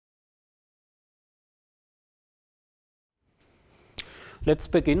Let's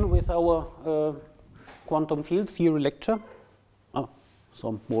begin with our quantum field theory lecture. Oh,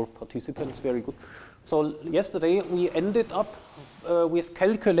 some more participants, very good. So yesterday we ended up with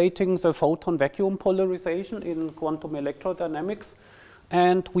calculating the photon vacuum polarization in quantum electrodynamics,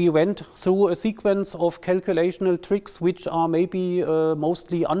 and we went through a sequence of calculational tricks which are maybe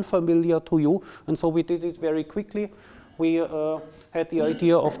mostly unfamiliar to you, and so we did it very quickly. We had the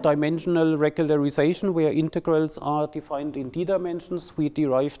idea of dimensional regularization, where integrals are defined in d dimensions. We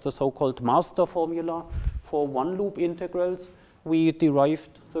derived the so-called master formula for one-loop integrals. We derived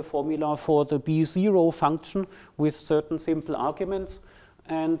the formula for the B0 function with certain simple arguments.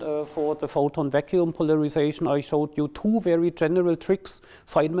 And for the photon vacuum polarization, I showed you two very general tricks: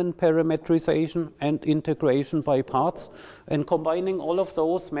 Feynman parametrization and integration by parts. And combining all of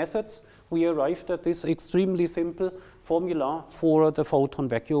those methods, we arrived at this extremely simple formula for the photon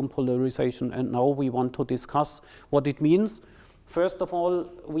vacuum polarization. And now we want to discuss what it means. First of all,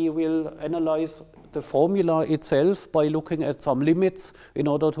 we will analyze the formula itself by looking at some limits in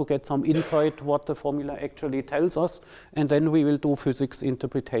order to get some insight what the formula actually tells us. And then we will do physics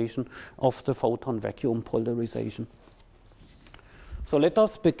interpretation of the photon vacuum polarization. So let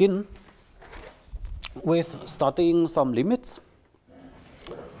us begin with studying some limits.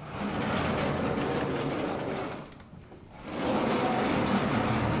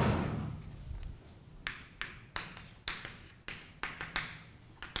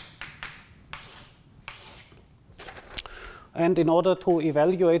 And in order to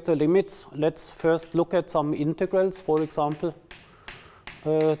evaluate the limits, let's first look at some integrals. For example,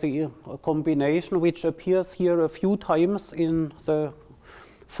 the combination which appears here a few times in the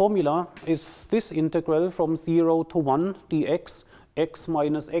formula is this integral from 0 to 1 dx, x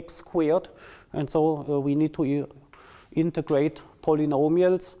minus x squared. And so we need to integrate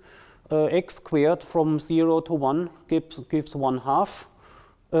polynomials. X squared from 0 to 1 gives 1/2.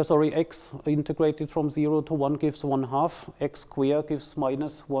 X integrated from 0 to 1 gives 1/2, x squared gives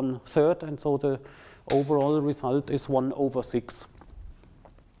minus 1/3, and so the overall result is 1/6.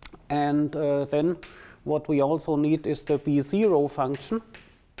 And then what we also need is the B0 function.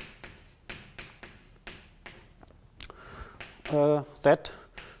 That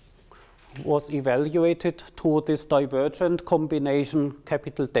was evaluated to this divergent combination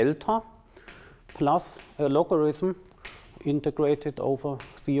capital delta plus a logarithm integrated over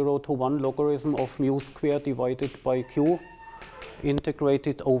 0 to 1 logarithm of mu squared divided by q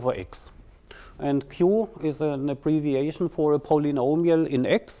integrated over x. And q is an abbreviation for a polynomial in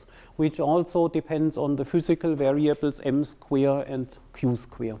x, which also depends on the physical variables m squared and q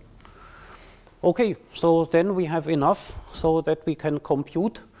squared. Okay, so then we have enough so that we can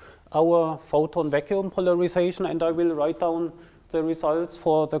compute our photon vacuum polarization, and I will write down the results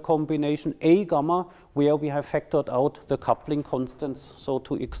for the combination A gamma, where we have factored out the coupling constants, so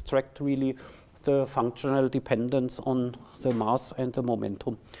to extract really the functional dependence on the mass and the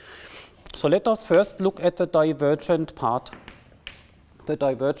momentum. So let us first look at the divergent part. The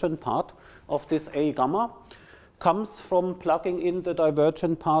divergent part of this A gamma comes from plugging in the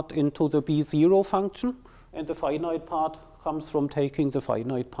divergent part into the B0 function, and the finite part comes from taking the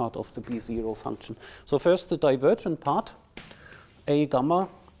finite part of the B0 function. So first the divergent part. A gamma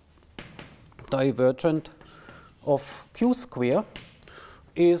divergent of q square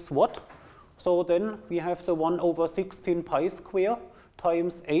is what? So then we have the 1/16 pi square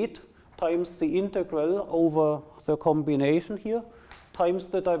times 8 times the integral over the combination here times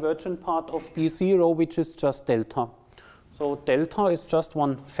the divergent part of B0, which is just delta. So delta is just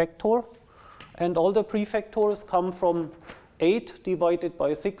one factor, and all the prefactors come from 8 divided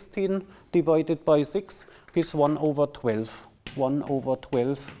by 16 divided by 6 gives 1/12.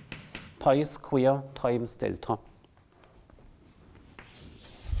 1/12 pi square times delta.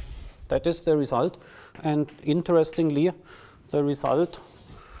 That is the result, and interestingly, the result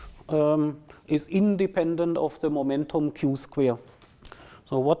is independent of the momentum q square.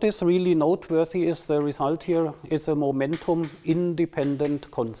 So what is really noteworthy is the result here is a momentum independent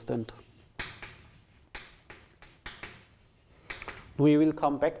constant. We will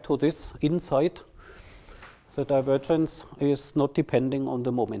come back to this insight. The divergence is not depending on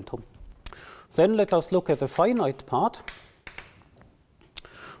the momentum. Then let us look at the finite part.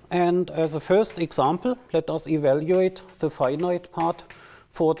 And as a first example, let us evaluate the finite part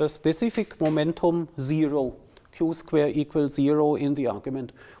for the specific momentum 0, q square equals 0 in the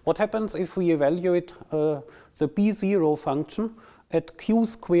argument. What happens if we evaluate the B0 function at q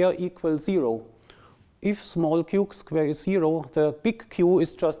square equals 0? If small q square is 0, the big Q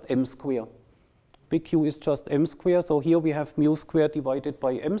is just m square. Big Q is just m square, so here we have mu square divided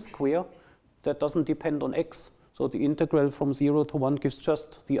by m square. That doesn't depend on x. So the integral from 0 to 1 gives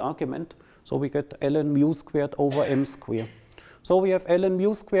just the argument. So we get ln mu squared over m squared. So we have ln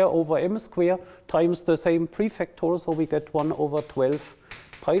mu squared over m squared times the same prefactor. So we get 1 over 12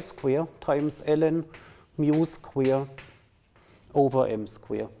 pi squared times ln mu squared over m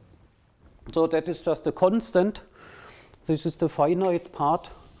squared. So that is just a constant. This is the finite part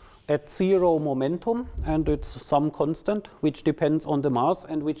at 0 momentum, and it's some constant which depends on the mass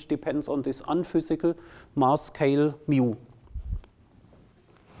and which depends on this unphysical mass scale mu.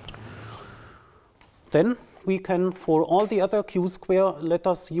 Then we can, for all the other q square, let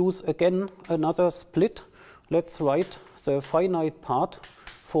us use again another split. Let's write the finite part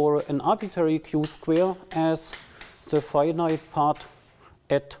for an arbitrary q square as the finite part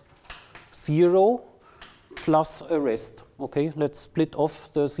at 0 plus a rest. Okay, let's split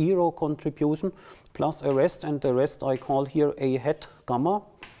off the 0 contribution plus a rest, and the rest I call here a hat gamma,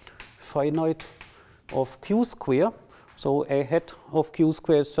 finite of q square. So a hat of q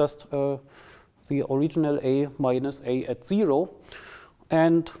square is just the original a minus a at 0.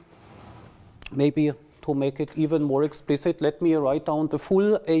 And maybe to make it even more explicit, let me write down the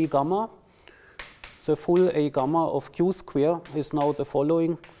full a gamma. The full a gamma of q square is now the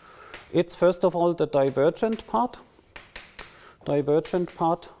following. It's first of all the divergent part,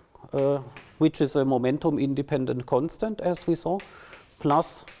 which is a momentum independent constant as we saw,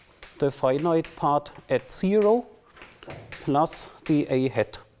 plus the finite part at 0 plus the a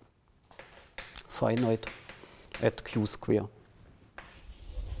hat finite at q square.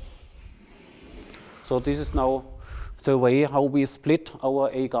 So this is now the way how we split our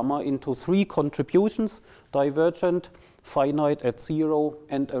a gamma into 3 contributions: divergent, finite at 0,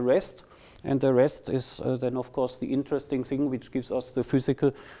 and a rest. And the rest is then, of course, the interesting thing which gives us the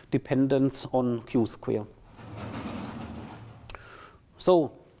physical dependence on q square.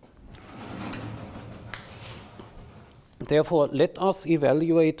 So, therefore, let us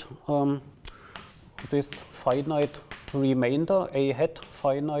evaluate this finite remainder, a hat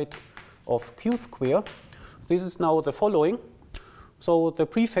finite of q square. This is now the following. So the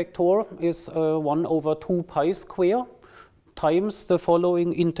prefactor is 1 over 2 pi square times the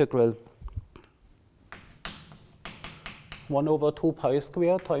following integral. 1 over 2 pi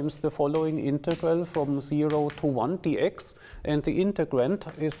square times the following integral from 0 to 1 dx, and the integrand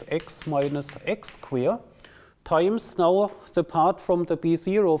is x minus x square times now the part from the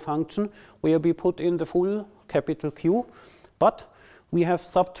b0 function where we put in the full capital Q, but we have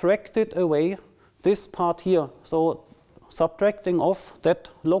subtracted away this part here. So subtracting off that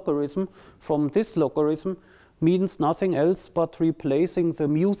logarithm from this logarithm means nothing else but replacing the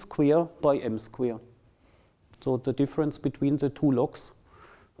mu square by m square. So the difference between the two logs,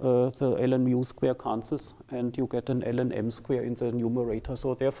 the ln mu square cancels, and you get an ln m square in the numerator.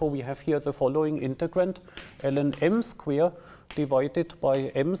 So therefore we have here the following integrand, ln m square divided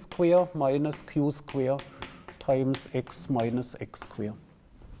by m square minus q square times x minus x square.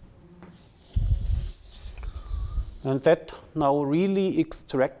 And that now really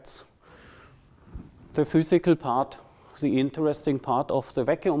extracts the physical part, the interesting part of the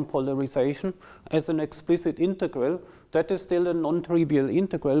vacuum polarization as an explicit integral. That is still a non-trivial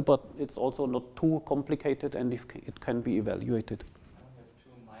integral, but it's also not too complicated, and it can be evaluated. I have 2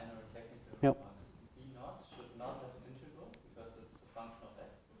 minor technical Yep. remarks. B0 should not have an integral because it's a function of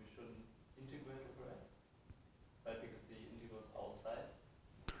x, so we shouldn't integrate over x, right? Because the integral is outside.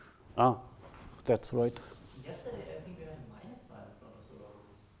 Ah, that's right. Yesterday, I think we had a minus sign in front of the row.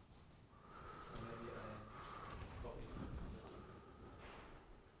 So maybe I copied it.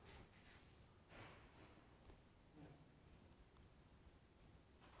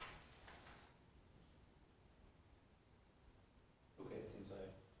 Okay, it seems I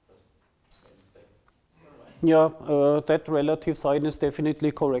just made a mistake. Yeah, that relative sign is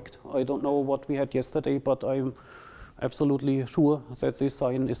definitely correct. I don't know what we had yesterday, but I'm absolutely sure that this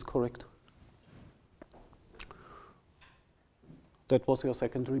sign is correct. That was your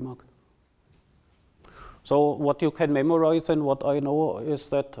second remark. So what you can memorize and what I know is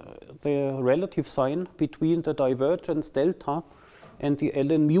that the relative sign between the divergence delta and the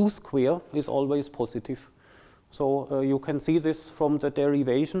ln mu square is always positive. So you can see this from the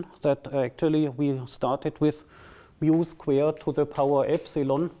derivation that actually we started with mu square to the power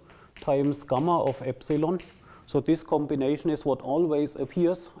epsilon times gamma of epsilon. So this combination is what always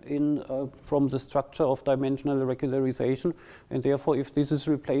appears in from the structure of dimensional regularization, and therefore if this is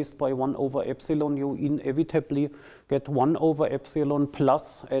replaced by 1 over epsilon, you inevitably get 1 over epsilon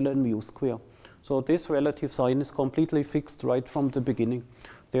plus ln mu square. So this relative sign is completely fixed right from the beginning.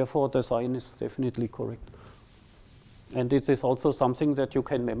 Therefore the sign is definitely correct. And it is also something that you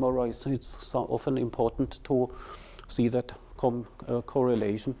can memorize. It's often important to see that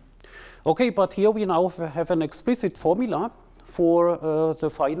correlation. Okay, but here we now have an explicit formula for the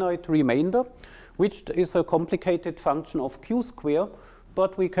finite remainder, which is a complicated function of q square,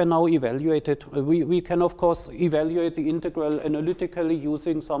 but we can now evaluate it. We can, of course, evaluate the integral analytically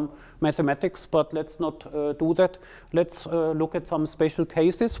using some mathematics, but let's not do that. Let's look at some special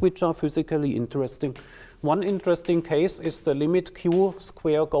cases which are physically interesting. One interesting case is the limit q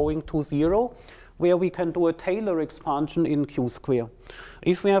square going to 0, where we can do a Taylor expansion in q square.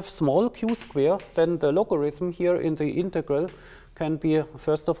 If we have small q square, then the logarithm here in the integral can be,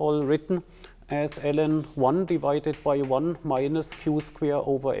 first of all, written as ln 1 divided by 1 minus q square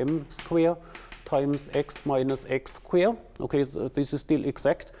over m square times x minus x square. Okay, this is still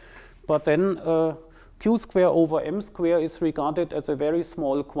exact. But then q square over m square is regarded as a very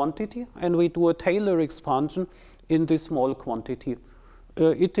small quantity, and we do a Taylor expansion in this small quantity.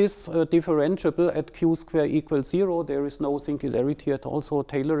 It is differentiable at q square equals 0. There is no singularity at all, so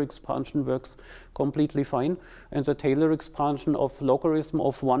Taylor expansion works completely fine. And the Taylor expansion of logarithm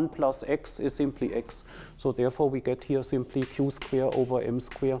of 1 plus x is simply x. So therefore we get here simply q square over m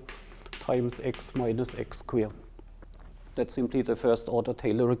square times x minus x square. That's simply the first order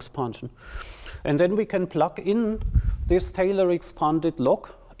Taylor expansion. And then we can plug in this Taylor expanded log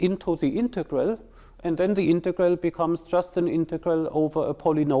into the integral, and then the integral becomes just an integral over a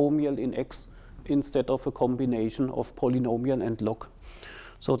polynomial in x instead of a combination of polynomial and log.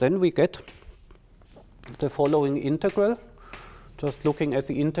 So then we get the following integral. Just looking at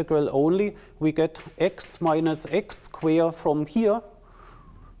the integral only, we get x minus x square from here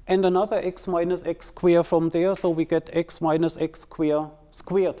and another x minus x square from there. So we get x minus x square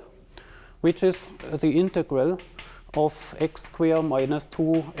squared, which is the integral of x square minus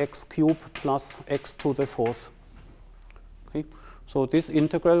 2x cubed plus x to the 4th. Okay. So this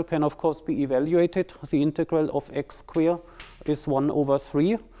integral can, of course, be evaluated. The integral of x square is 1 over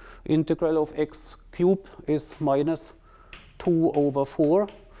 3. Integral of x cubed is minus 2 over 4.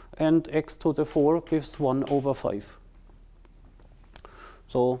 And x to the 4 gives 1 over 5.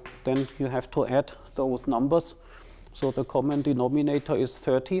 So then you have to add those numbers. So the common denominator is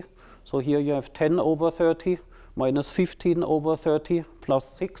 30. So here you have 10 over 30. Minus 15 over 30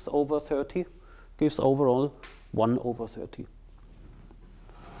 plus 6 over 30 gives overall 1 over 30.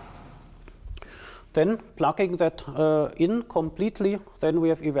 Then plugging that in completely, then we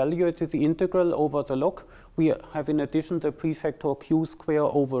have evaluated the integral over the log. We have in addition the prefactor q square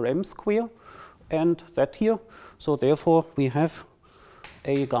over m square and that here. So therefore we have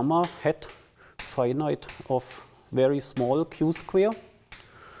a gamma hat finite of very small q square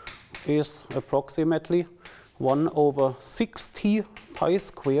is approximately 1 over 6t pi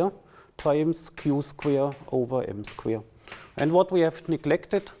square times q square over m square. And what we have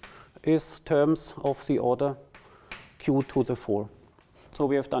neglected is terms of the order q to the 4. So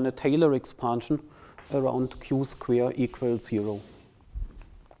we have done a Taylor expansion around q square equals 0.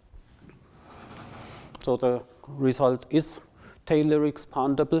 So the result is Taylor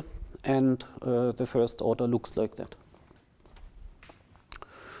expandable, and the first order looks like that.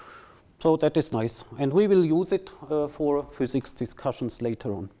 So that is nice, and we will use it for physics discussions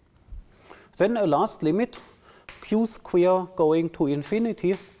later on. Then a last limit, q square going to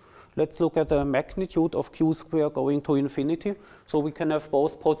infinity. Let's look at the magnitude of q square going to infinity. So we can have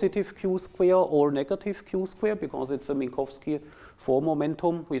both positive q square or negative q square, because it's a Minkowski four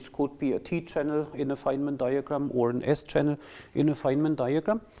momentum, which could be a T-channel in a Feynman diagram or an S-channel in a Feynman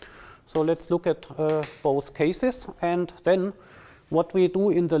diagram. So let's look at both cases, and then what we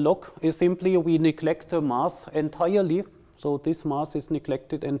do in the log is simply we neglect the mass entirely. So this mass is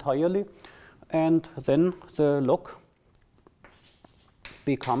neglected entirely. And then the log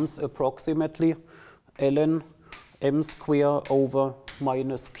becomes approximately ln m square over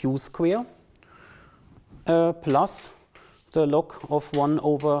minus q square plus the log of 1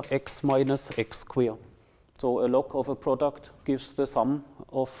 over x minus x square. So a log of a product gives the sum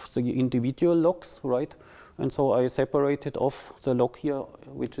of the individual logs, right? And so I separated off the log here,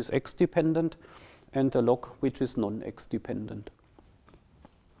 which is x dependent, and the log which is non-x dependent.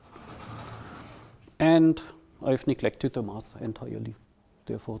 And I've neglected the mass entirely.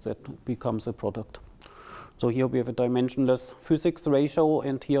 Therefore, that becomes a product. So here we have a dimensionless physics ratio,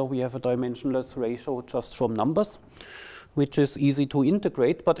 and here we have a dimensionless ratio just from numbers, which is easy to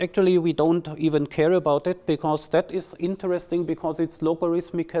integrate. But actually, we don't even care about it, because that is interesting because it's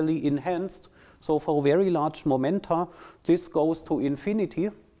logarithmically enhanced. So for very large momenta, this goes to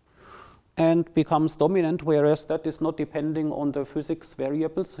infinity. and becomes dominant, whereas that is not depending on the physics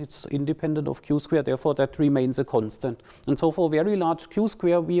variables. It's independent of q square, therefore that remains a constant. And so for very large q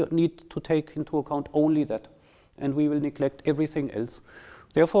square, we need to take into account only that, and we will neglect everything else.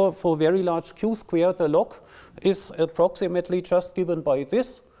 Therefore, for very large q square, the log is approximately just given by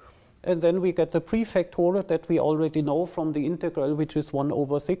this, and then we get the prefactor that we already know from the integral, which is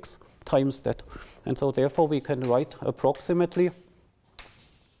 1/6 times that. And so therefore we can write approximately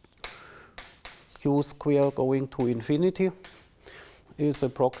q square going to infinity is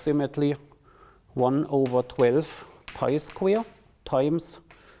approximately 1/12 pi square times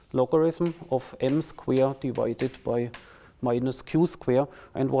logarithm of m square divided by minus q square.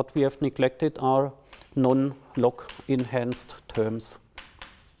 And what we have neglected are non-log enhanced terms.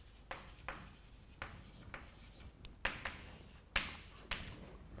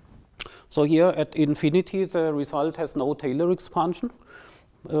 So here at infinity, the result has no Taylor expansion,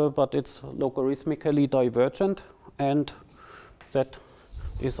 but it's logarithmically divergent, and that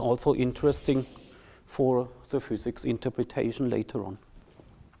is also interesting for the physics interpretation later on.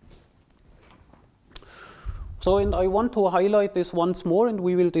 So, and I want to highlight this once more, and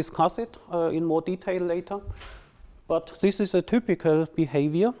we will discuss it in more detail later. But this is a typical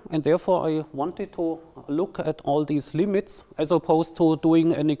behavior, and therefore I wanted to look at all these limits as opposed to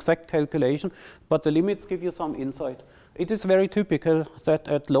doing an exact calculation, but the limits give you some insight. It is very typical that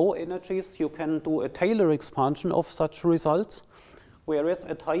at low energies you can do a Taylor expansion of such results, whereas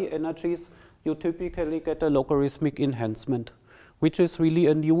at high energies you typically get a logarithmic enhancement, which is really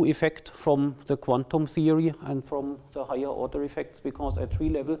a new effect from the quantum theory and from the higher order effects, because at tree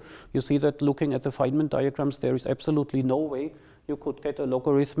level you see that looking at the Feynman diagrams there is absolutely no way you could get a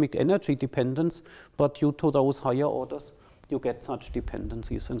logarithmic energy dependence, but due to those higher orders you get such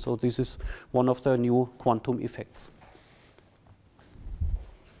dependencies, and so this is one of the new quantum effects.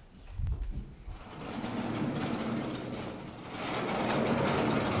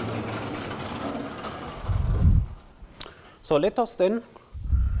 So let us then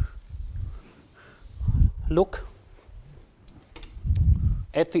look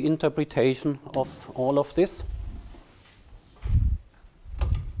at the interpretation of all of this.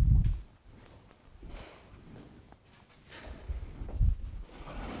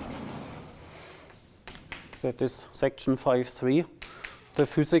 That is section 5.3, the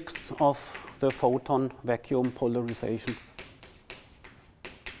physics of the photon vacuum polarization.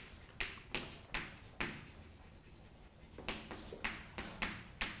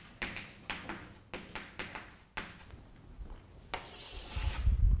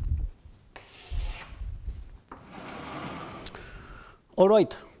 All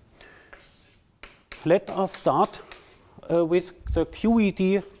right, let us start with the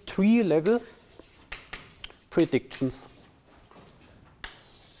QED tree level predictions.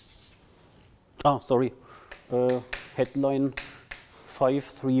 Headline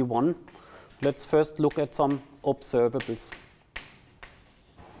 531. Let's first look at some observables.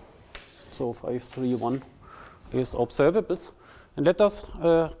 So 531 is observables. And let us,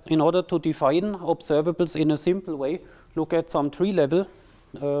 in order to define observables in a simple way, look at some tree-level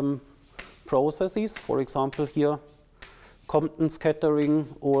processes. For example, here, Compton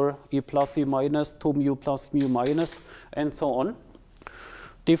scattering, or E plus E minus, 2 mu plus mu minus, and so on.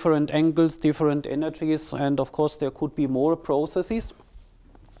 Different angles, different energies, and of course there could be more processes.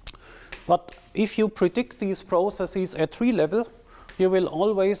 But if you predict these processes at tree level, you will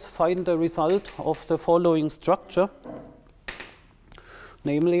always find the result of the following structure.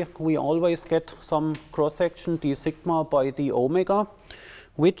 Namely, we always get some cross-section d sigma by d omega,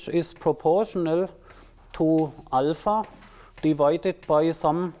 which is proportional to alpha divided by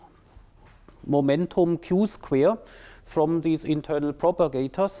some momentum q square from these internal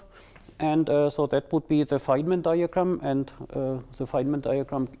propagators. And so that would be the Feynman diagram, and the Feynman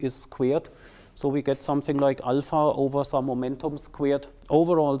diagram is squared. So we get something like alpha over some momentum squared,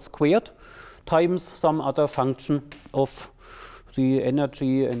 overall squared, times some other function of the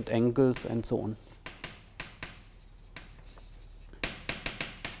energy and angles and so on.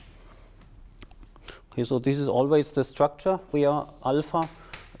 Okay, so this is always the structure where alpha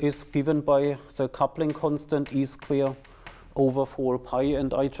is given by the coupling constant E square over 4 pi,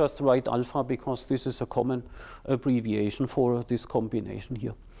 and I just write alpha because this is a common abbreviation for this combination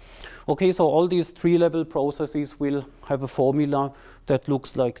here. Okay, so all these tree-level processes will have a formula that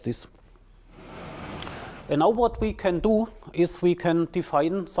looks like this. And now what we can do is we can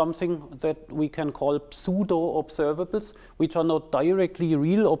define something that we can call pseudo-observables, which are not directly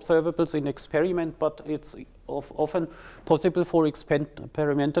real observables in experiment, but it's often possible for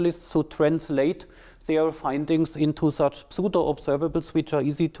experimentalists to translate their findings into such pseudo-observables which are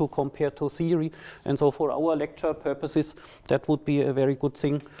easy to compare to theory. And so for our lecture purposes, that would be a very good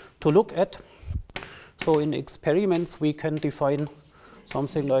thing to look at. So in experiments, we can define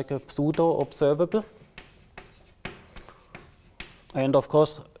something like a pseudo-observable. And of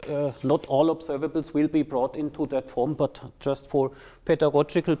course, not all observables will be brought into that form, but just for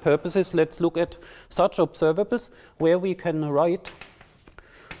pedagogical purposes, let's look at such observables where we can write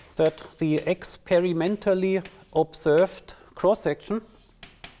that the experimentally observed cross-section,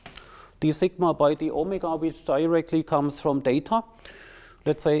 d sigma by d omega, which directly comes from data,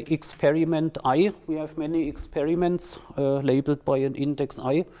 let's say experiment I, we have many experiments labeled by an index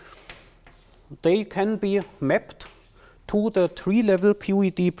I, they can be mapped to the tree-level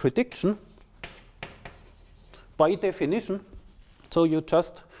QED prediction by definition. So you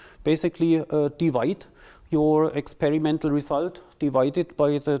just basically divide your experimental result divided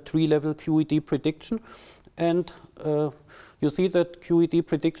by the tree-level QED prediction. And you see that QED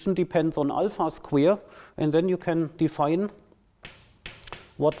prediction depends on alpha square. And then you can define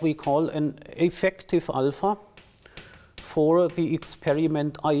what we call an effective alpha for the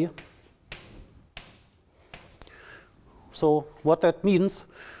experiment I. So what that means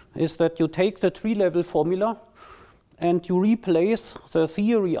is that you take the tree-level formula and you replace the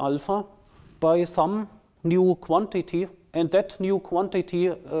theory alpha by some new quantity, and that new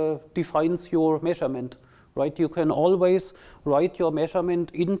quantity defines your measurement, right? You can always write your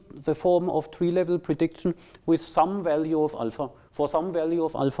measurement in the form of tree-level prediction with some value of alpha. For some value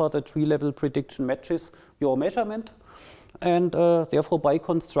of alpha, the tree-level prediction matches your measurement, and therefore by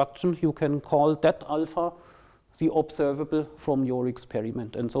construction you can call that alpha the observable from your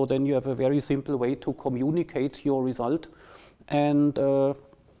experiment. And so then you have a very simple way to communicate your result and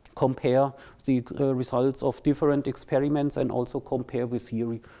compare the results of different experiments and also compare with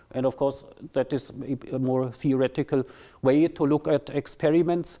theory. And of course, that is a more theoretical way to look at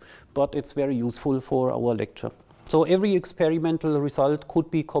experiments, but it's very useful for our lecture. So every experimental result could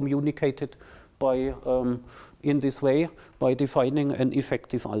be communicated by, in this way, by defining an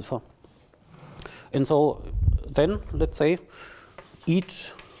effective alpha. And so then, let's say,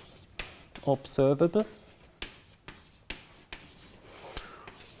 each observable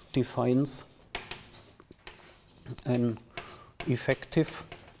defines an effective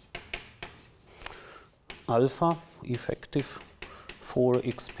alpha, effective for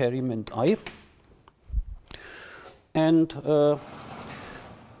experiment I. And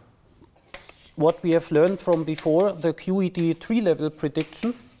what we have learned from before, the QED tree-level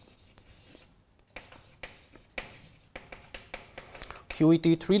prediction,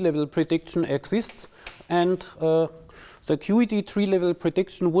 QED tree-level prediction exists, and the QED tree-level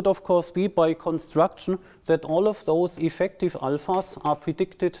prediction would of course be by construction that all of those effective alphas are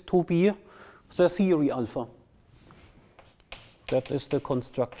predicted to be the theory alpha. That is the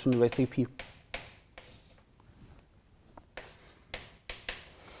construction recipe.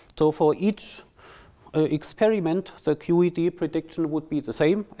 So for each experiment, the QED prediction would be the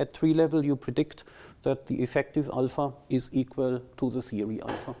same. At tree level, you predict that the effective alpha is equal to the theory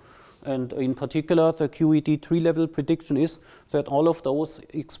alpha. And in particular, the QED tree-level prediction is that all of those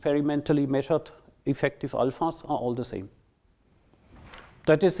experimentally measured effective alphas are all the same.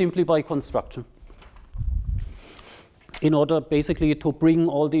 That is simply by construction, in order basically to bring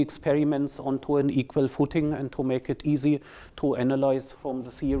all the experiments onto an equal footing and to make it easy to analyze from the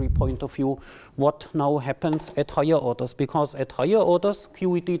theory point of view what now happens at higher orders. Because at higher orders,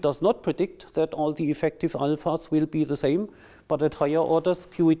 QED does not predict that all the effective alphas will be the same, but at higher orders,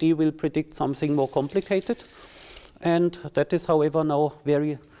 QED will predict something more complicated. And that is, however, now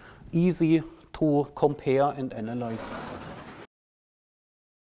very easy to compare and analyze.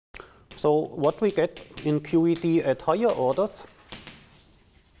 So what we get in QED at higher orders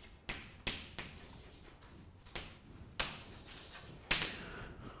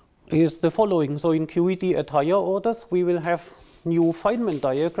is the following. So in QED at higher orders, we will have new Feynman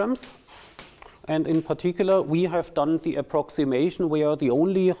diagrams. And in particular, we have done the approximation where the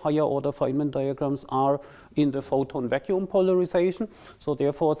only higher order Feynman diagrams are in the photon vacuum polarization. So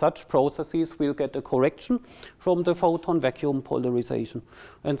therefore, such processes will get a correction from the photon vacuum polarization.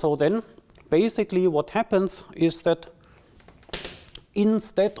 And so then, basically what happens is that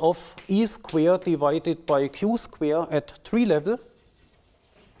instead of E square divided by Q square at tree level,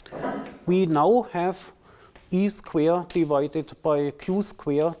 we now have E square divided by Q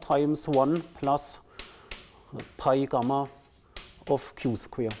square times 1 plus pi gamma of Q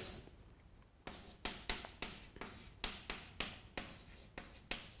square.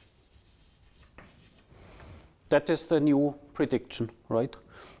 that is the new prediction, right?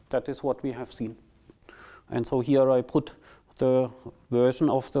 That is what we have seen. And so here I put the version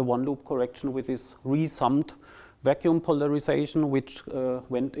of the one loop correction with this resummed vacuum polarization, which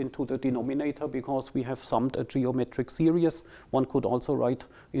went into the denominator because we have summed a geometric series. One could also write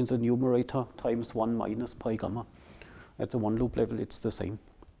in the numerator times 1 minus pi gamma. At the one loop level, it's the same.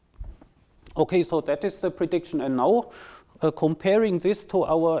 Okay, so that is the prediction. And now, comparing this to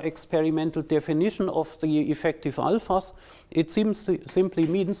our experimental definition of the effective alphas, it simply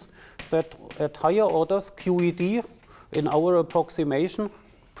means that at higher orders, QED in our approximation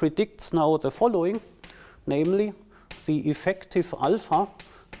predicts now the following, namely the effective alpha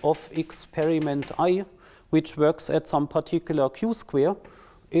of experiment I, which works at some particular Q square,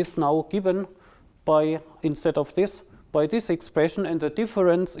 is now given by, instead of this, by this expression, and the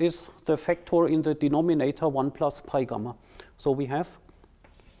difference is the factor in the denominator 1 plus pi gamma. So we have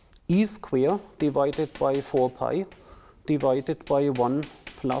E square divided by 4 pi divided by 1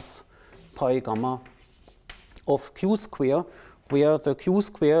 plus pi gamma of Q square, where the Q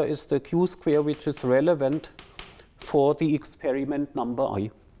square is the Q square which is relevant for the experiment number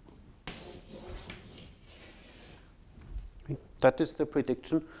I. That is the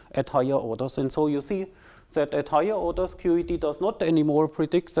prediction at higher orders. And so you see that at higher orders, QED does not anymore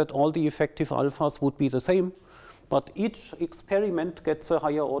predict that all the effective alphas would be the same, but each experiment gets a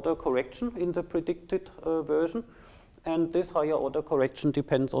higher order correction in the predicted version. And this higher order correction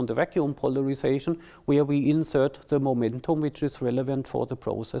depends on the vacuum polarization, where we insert the momentum which is relevant for the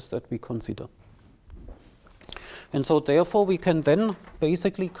process that we consider. And so therefore we can then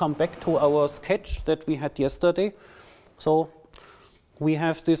basically come back to our sketch that we had yesterday. So we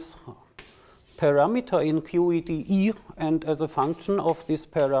have this parameter in QED E, and as a function of this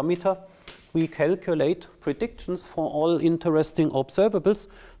parameter, we calculate predictions for all interesting observables.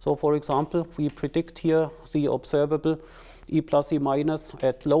 So for example, we predict here the observable E plus E minus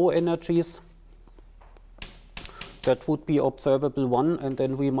at low energies. That would be observable 1, and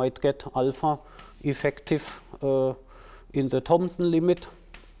then we might get alpha effective in the Thomson limit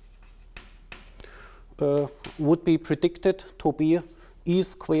would be predicted to be E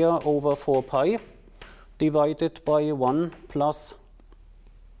square over 4 pi divided by 1 plus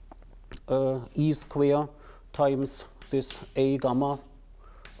E square times this A gamma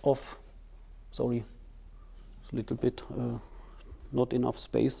of, sorry, it's a little bit not enough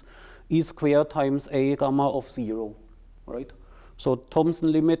space, E square times A gamma of 0, right? So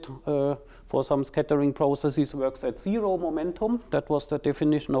Thomson limit for some scattering processes works at 0 momentum. That was the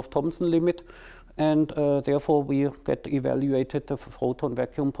definition of Thomson limit. And therefore, we get evaluated the photon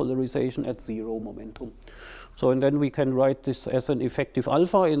vacuum polarization at 0 momentum. So, and then we can write this as an effective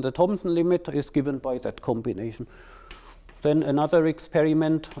alpha in the Thomson limit is given by that combination. Then another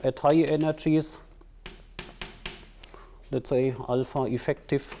experiment at high energies, let's say alpha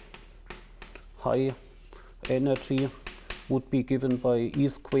effective high energy would be given by E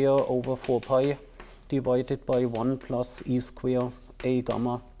square over 4 pi divided by 1 plus E square A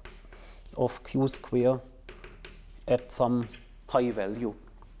gamma of Q square at some high value.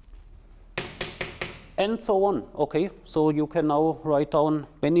 And so on. Okay, so you can now write down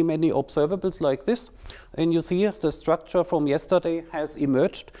many, many observables like this. And you see the structure from yesterday has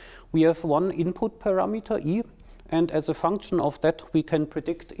emerged. We have one input parameter, E, and as a function of that, we can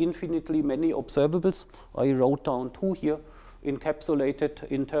predict infinitely many observables. I wrote down 2 here, encapsulated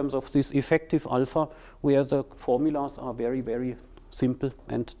in terms of this effective alpha, where the formulas are very, very simple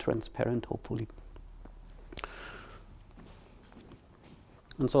and transparent, hopefully.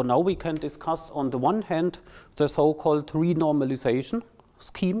 And so now we can discuss, on the one hand, the so-called renormalization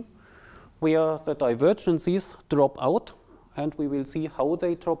scheme, where the divergences drop out, and we will see how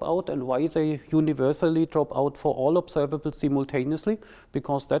they drop out and why they universally drop out for all observables simultaneously,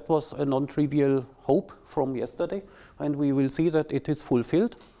 because that was a non-trivial hope from yesterday, and we will see that it is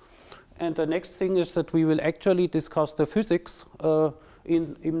fulfilled. And the next thing is that we will actually discuss the physics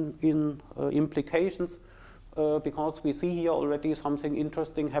implications, because we see here already something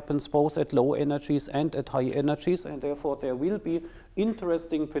interesting happens both at low energies and at high energies, and therefore there will be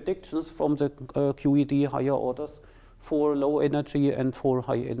interesting predictions from the QED higher orders for low energy and for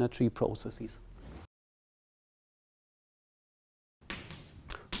high energy processes.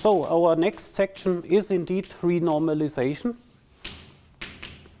 So our next section is indeed renormalization.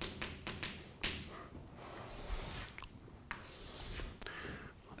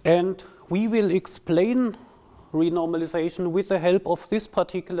 And we will explain renormalization with the help of this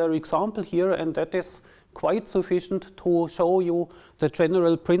particular example here, and that is quite sufficient to show you the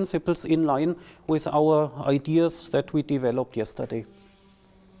general principles in line with our ideas that we developed yesterday.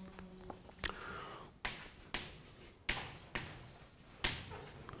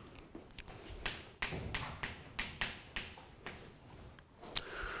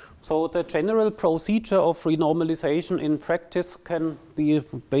 So the general procedure of renormalization in practice can be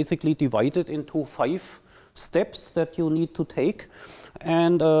basically divided into 5 steps that you need to take.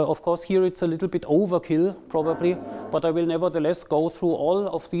 And of course here it's a little bit overkill probably, but I will nevertheless go through all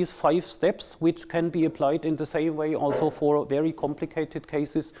of these 5 steps, which can be applied in the same way also for very complicated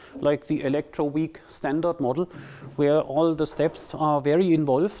cases like the electroweak standard model, where all the steps are very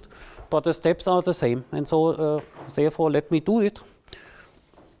involved, but the steps are the same. And so therefore let me do it.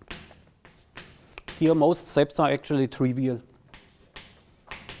 Here most steps are actually trivial.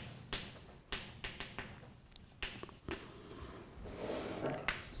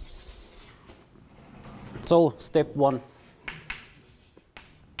 So step 1.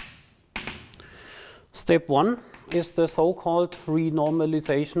 Step 1 is the so-called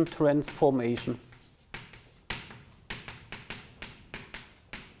renormalization transformation.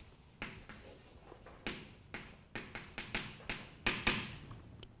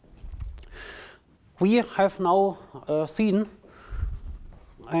 We have now seen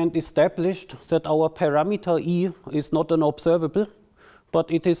and established that our parameter E is not an observable, but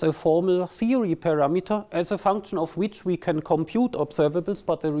it is a formal theory parameter as a function of which we can compute observables,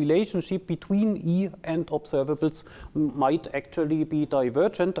 but the relationship between E and observables might actually be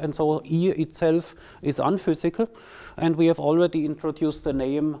divergent, and so E itself is unphysical. And we have already introduced the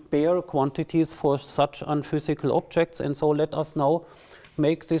name bare quantities for such unphysical objects, and so let us now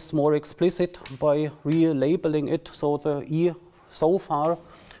make this more explicit by relabeling it. So the E so far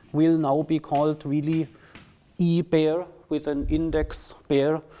will now be called really E bare with an index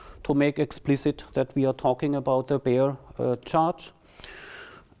bare to make explicit that we are talking about a bare charge.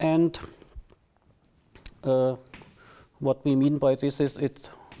 And what we mean by this is it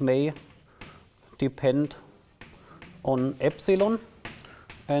may depend on epsilon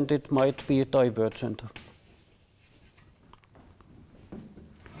and it might be divergent.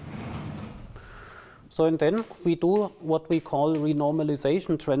 So and then we do what we call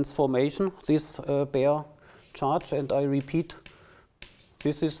renormalization transformation, this bare charge, and I repeat,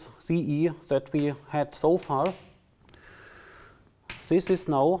 this is the E that we had so far. This is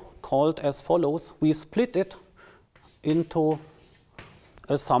now called as follows. We split it into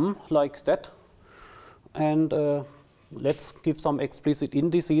a sum like that, and let's give some explicit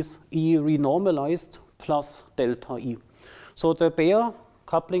indices, E renormalized plus delta E. So the bare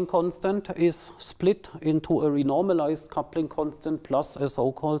coupling constant is split into a renormalized coupling constant plus a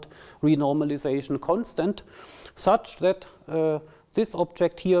so-called renormalization constant, such that this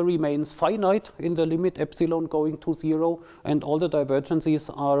object here remains finite in the limit epsilon going to 0, and all the divergences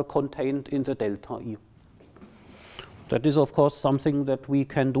are contained in the delta E. That is, of course, something that we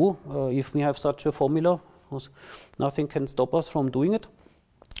can do if we have such a formula. Nothing can stop us from doing it.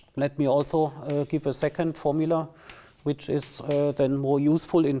 Let me also give a second formula, which is then more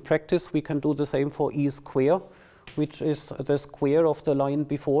useful in practice. We can do the same for E square, which is the square of the line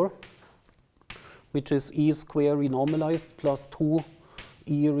before, which is E square renormalized plus 2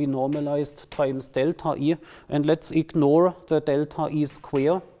 E renormalized times delta E. And let's ignore the delta E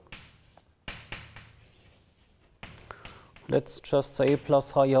square. Let's just say plus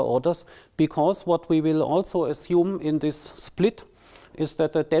higher orders, because what we will also assume in this split is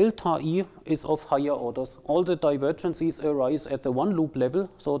that the delta E is of higher orders. All the divergences arise at the 1 loop level,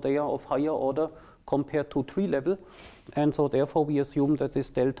 so they are of higher order compared to 3 level. And so therefore we assume that this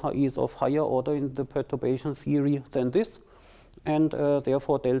delta E is of higher order in the perturbation theory than this. And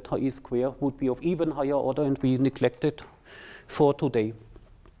therefore delta E square would be of even higher order, and we neglect it for today.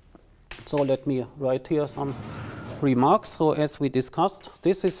 So let me write here some remarks. So as we discussed,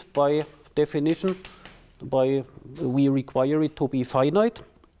 this is by definition, we require it to be finite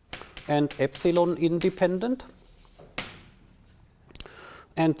and epsilon independent.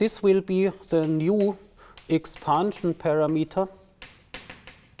 And this will be the new expansion parameter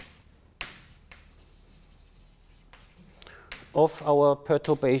of our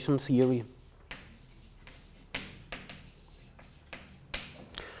perturbation theory.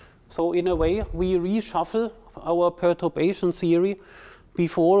 So in a way, we reshuffle our perturbation theory.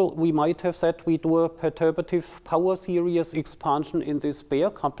 Before, we might have said we do a perturbative power series expansion in this bare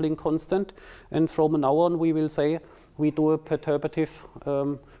coupling constant, and from now on we will say we do a perturbative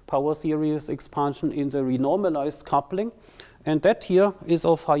power series expansion in the renormalized coupling, and that here is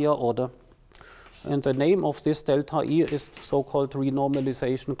of higher order. And the name of this delta E is so-called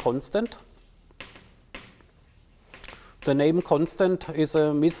renormalization constant. The name constant is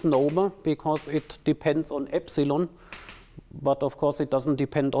a misnomer because it depends on epsilon, but of course it doesn't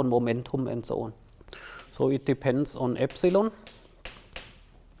depend on momentum and so on. So it depends on epsilon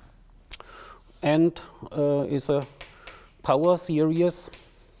and is a power series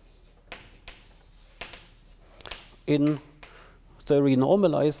in the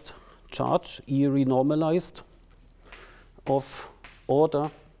renormalized charge, E renormalized, of order,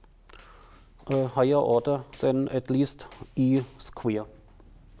 higher order than at least E square.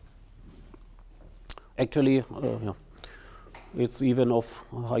 Actually, yeah, it's even of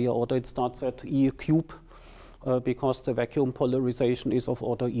higher order. It starts at E cube because the vacuum polarization is of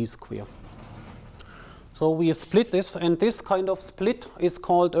order E square. So we split this, and this kind of split is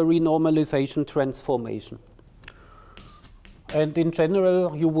called a renormalization transformation. And in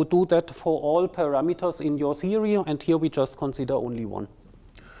general, you would do that for all parameters in your theory, and here we just consider only one.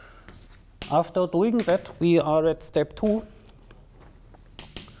 After doing that, we are at step 2.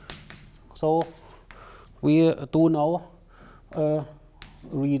 So we do now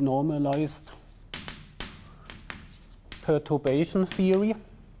renormalized perturbation theory.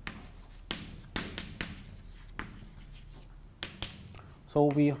 So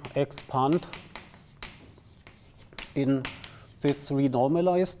we expand in this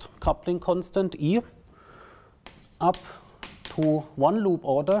renormalized coupling constant E up to one loop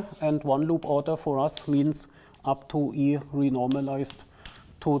order, and one loop order for us means up to E renormalized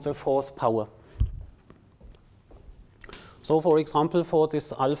to the 4th power. So for example, for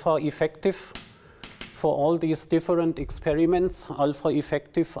this alpha effective, for all these different experiments, alpha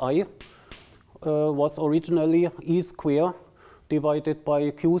effective I was originally E square divided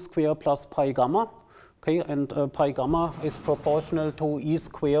by Q square plus pi gamma. Okay, and pi gamma is proportional to E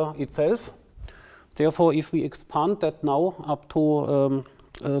square itself. Therefore, if we expand that now up to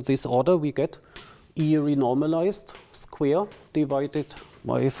this order, we get E renormalized square divided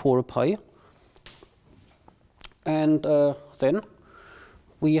by 4 pi. And then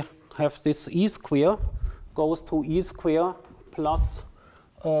we have this E square goes to E square plus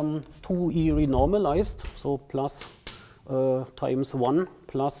 2E renormalized, so plus times 1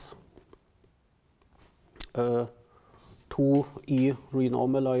 plus 2E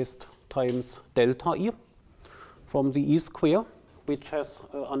renormalized times delta E from the E square, which has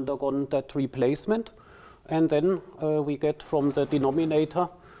undergone that replacement. And then we get from the denominator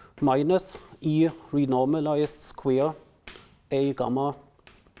minus E renormalized square A gamma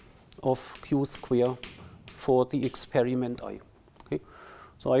of Q square for the experiment I. Okay.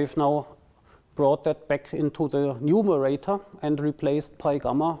 So I've now brought that back into the numerator and replaced pi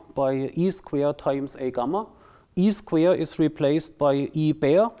gamma by E square times A gamma. E square is replaced by E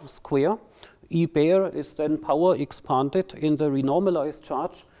bare square. E bare is then power expanded in the renormalized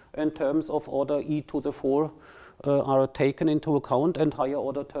charge, and terms of order E to the 4 are taken into account, and higher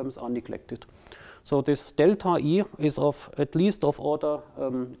order terms are neglected. So this delta E is of at least of order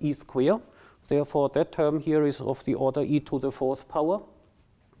E square. Therefore, that term here is of the order E to the 4th power.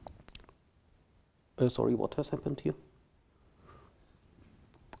 Sorry, what has happened here?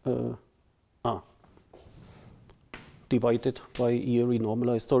 Divided by E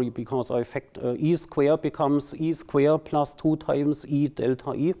renormalized. Sorry, because I factor E square becomes E square plus 2 times E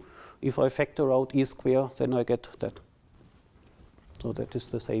delta E. If I factor out E square, then I get that. So that is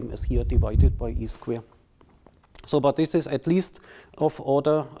the same as here, divided by E square. So, but this is at least of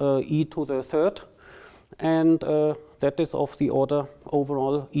order E to the 3rd, and that is of the order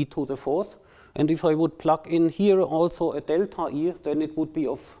overall E to the 4th. And if I would plug in here also a delta E, then it would be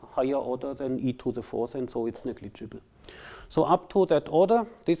of higher order than E to the 4th, and so it's negligible. So up to that order,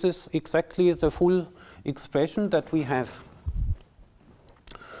 this is exactly the full expression that we have.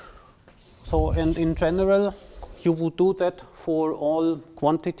 So, and in general, you would do that for all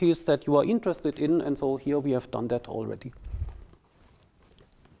quantities that you are interested in, and so here we have done that already.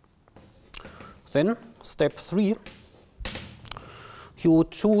 Then, step 3, you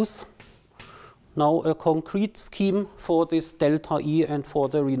choose now a concrete scheme for this delta E and for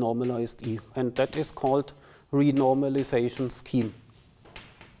the renormalized E, and that is called renormalization scheme.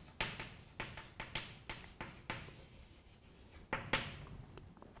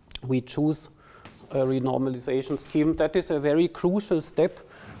 We choose a renormalization scheme. That is a very crucial step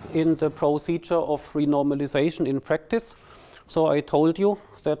in the procedure of renormalization in practice. So I told you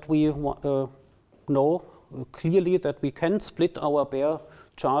that we know clearly that we can split our bare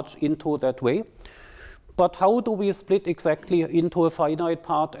charge into that way. But how do we split exactly into a finite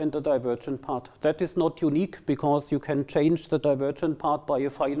part and a divergent part? That is not unique, because you can change the divergent part by a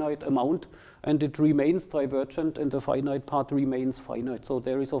finite amount and it remains divergent, and the finite part remains finite. So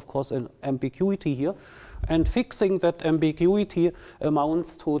there is of course an ambiguity here, and fixing that ambiguity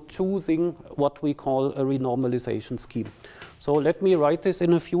amounts to choosing what we call a renormalization scheme. So let me write this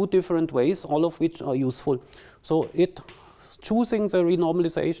in a few different ways, all of which are useful. So choosing the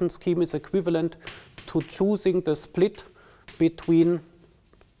renormalization scheme is equivalent to choosing the split between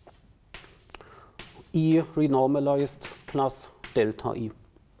E renormalized plus delta E.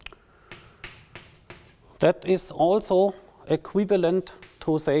 That is also equivalent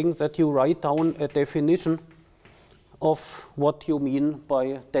to saying that you write down a definition of what you mean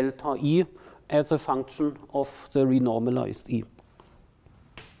by delta E as a function of the renormalized E.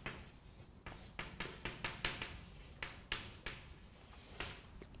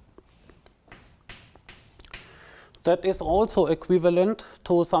 That is also equivalent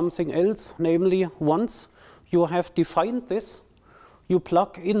to something else, namely once you have defined this, you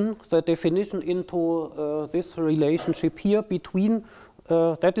plug in the definition into this relationship here between,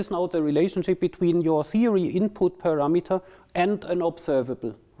 that is now the relationship between your theory input parameter and an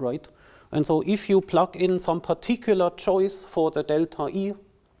observable, right? And so if you plug in some particular choice for the delta E,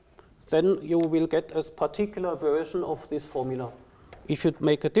 then you will get a particular version of this formula. If you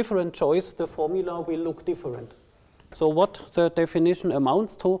make a different choice, the formula will look different. So what the definition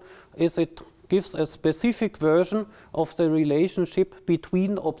amounts to is it gives a specific version of the relationship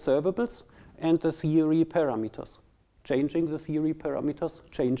between observables and the theory parameters. Changing the theory parameters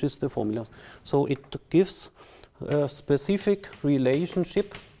changes the formulas. So it gives a specific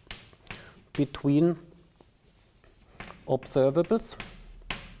relationship between observables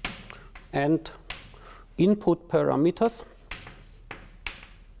and input parameters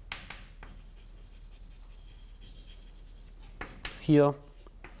here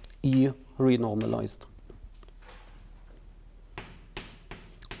E renormalized.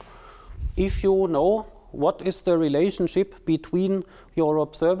 If you know what is the relationship between your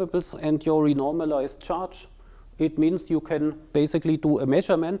observables and your renormalized charge, it means you can basically do a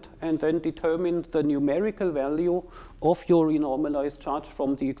measurement and then determine the numerical value of your renormalized charge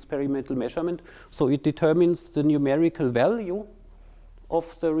from the experimental measurement. So it determines the numerical value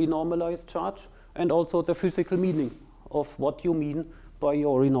of the renormalized charge and also the physical meaning of what you mean by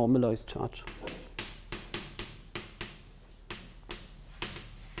your renormalized charge.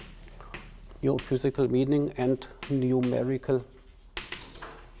 Your physical meaning and numerical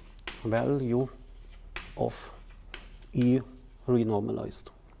value of E renormalized.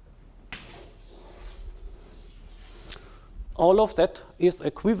 All of that is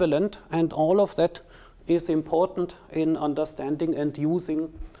equivalent and all of that is important in understanding and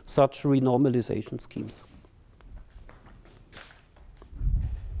using such renormalization schemes.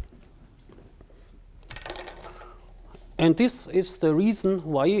 And this is the reason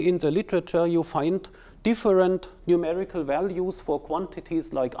why in the literature you find different numerical values for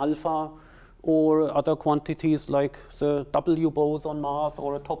quantities like alpha or other quantities like the W boson mass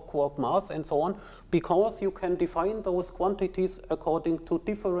or a top quark mass and so on, because you can define those quantities according to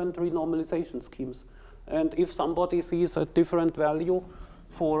different renormalization schemes. And if somebody sees a different value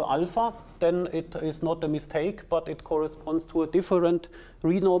for alpha, then it is not a mistake, but it corresponds to a different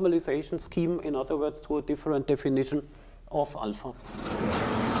renormalization scheme, in other words, to a different definition of alpha.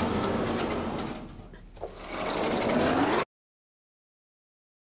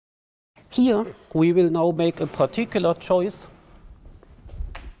 Here we will now make a particular choice.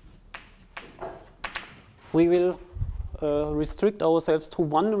 We will restrict ourselves to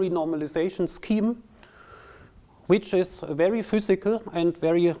one renormalization scheme, which is very physical and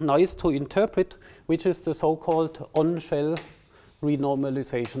very nice to interpret, which is the so-called on-shell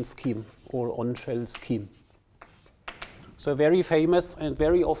renormalization scheme or on-shell scheme. It's a very famous and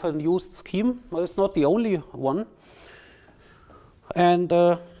very often used scheme. Well, it's not the only one. And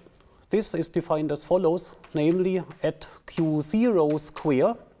this is defined as follows, namely at Q0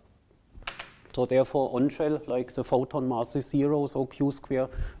 square. So therefore on-shell, like the photon mass is 0, so Q square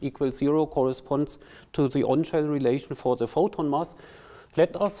equals 0 corresponds to the on-shell relation for the photon mass.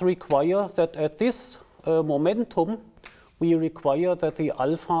 Let us require that at this momentum, we require that the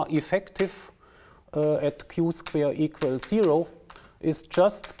alpha effective at Q square equals 0 is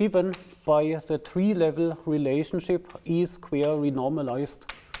just given by the tree-level relationship E square renormalized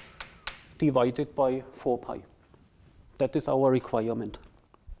divided by 4 pi. That is our requirement.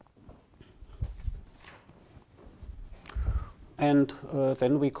 And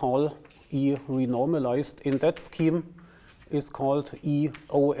then we call E renormalized in that scheme is called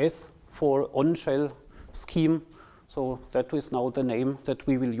EOS for on-shell scheme. So that is now the name that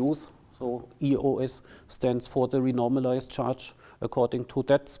we will use. So EOS stands for the renormalized charge according to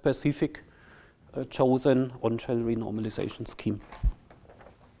that specific chosen on-shell renormalization scheme.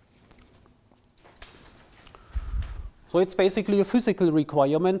 So it's basically a physical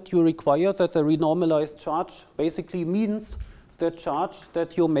requirement. You require that the renormalized charge basically means the charge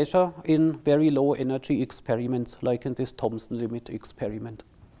that you measure in very low energy experiments, like in this Thomson limit experiment.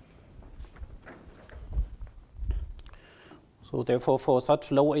 So therefore, for such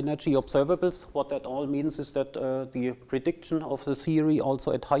low energy observables, what that all means is that the prediction of the theory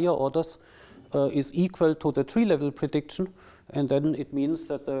also at higher orders is equal to the tree-level prediction, and then it means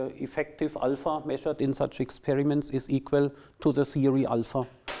that the effective alpha measured in such experiments is equal to the theory alpha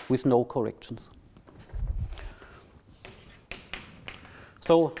with no corrections.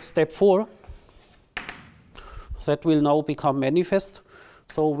 So step 4, that will now become manifest.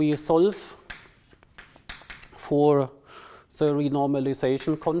 So we solve for the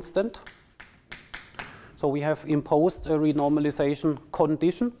renormalization constant. So we have imposed a renormalization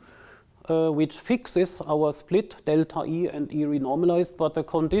condition which fixes our split delta E and E renormalized, but the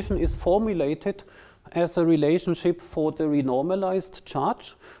condition is formulated as a relationship for the renormalized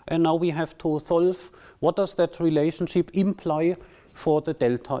charge. And now we have to solve what does that relationship imply for the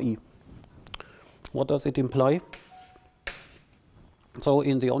delta E. What does it imply? So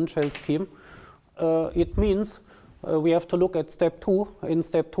in the on-shell scheme, it means we have to look at step 2. In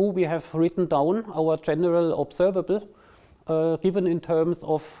step 2, we have written down our general observable given in terms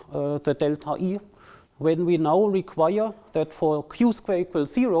of the delta E. When we now require that for q square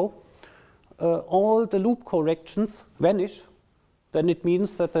equals 0, all the loop corrections vanish, then it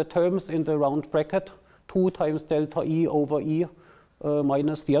means that the terms in the round bracket, 2 times delta E over E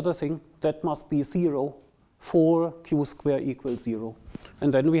minus the other thing, that must be 0 for q square equals 0.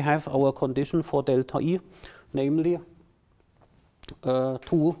 And then we have our condition for delta E, namely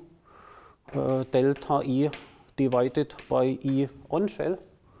 2 delta E divided by E on shell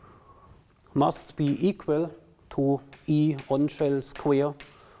must be equal to E on shell square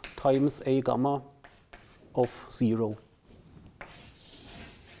times A gamma of 0.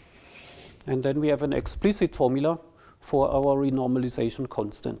 And then we have an explicit formula for our renormalization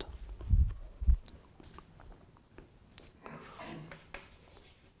constant.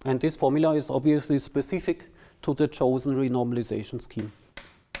 And this formula is obviously specific to the chosen renormalization scheme.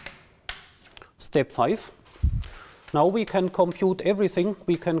 Step 5. Now we can compute everything.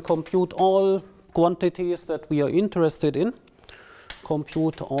 We can compute all quantities that we are interested in,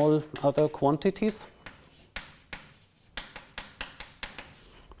 compute all other quantities.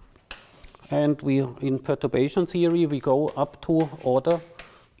 And we, in perturbation theory, we go up to order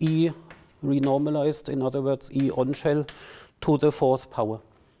E renormalized, in other words, E on shell to the 4th power.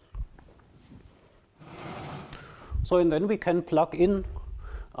 So and then we can plug in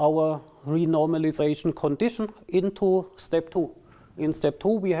our renormalization condition into step 2. In step 2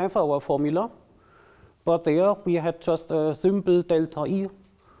 we have our formula, but there we had just a simple delta E.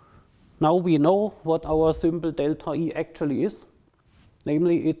 Now we know what our simple delta E actually is.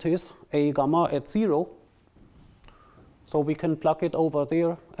 Namely, it is A gamma at 0. So we can plug it over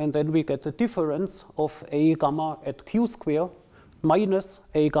there, and then we get the difference of A gamma at q square minus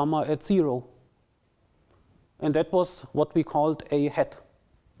A gamma at 0. And that was what we called A hat.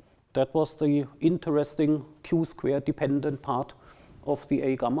 That was the interesting q square dependent part of the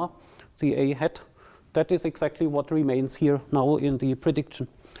A gamma, the A hat. That is exactly what remains here now in the prediction.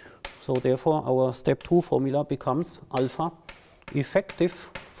 So therefore our step 2 formula becomes alpha effective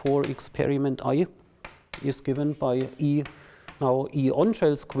for experiment I is given by E, now E on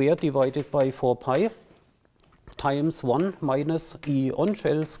shell square divided by 4 pi times 1 minus E on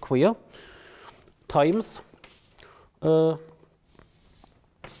shell square times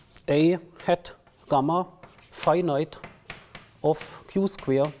A hat gamma finite of q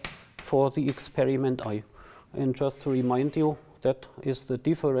square for the experiment I. And just to remind you, that is the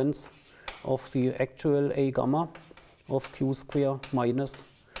difference of the actual A gamma of q square minus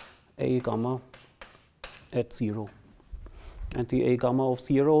A gamma at 0. And the A gamma of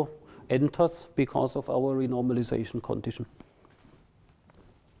 0 enters because of our renormalization condition.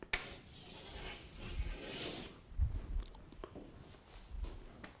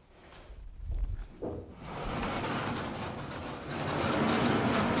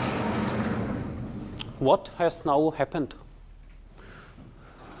 What has now happened?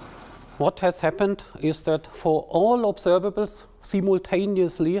 What has happened is that for all observables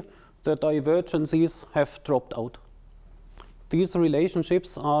simultaneously, the divergences have dropped out. These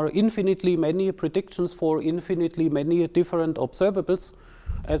relationships are infinitely many predictions for infinitely many different observables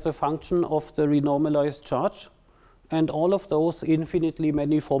as a function of the renormalized charge, and all of those infinitely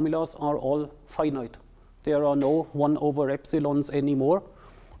many formulas are all finite. There are no 1 over epsilons anymore.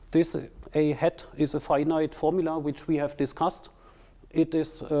 This A hat is a finite formula which we have discussed. It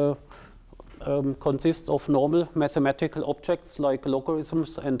is consists of normal mathematical objects like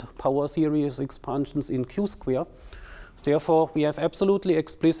logarithms and power series expansions in q square. Therefore, we have absolutely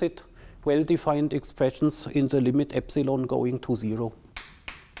explicit, well-defined expressions in the limit epsilon going to 0.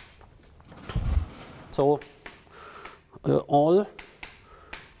 So all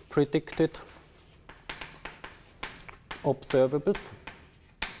predicted observables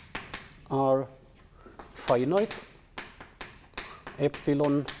are finite.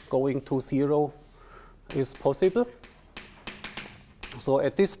 Epsilon going to 0 is possible. So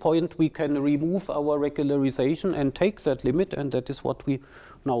at this point we can remove our regularization and take that limit, and that is what we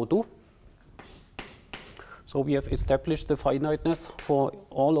now do. So we have established the finiteness for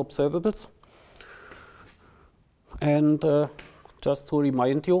all observables. And just to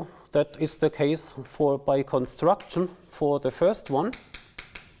remind you, that is the case for by construction for the first one.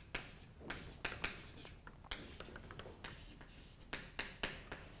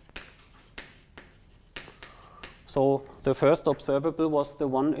 So the first observable was the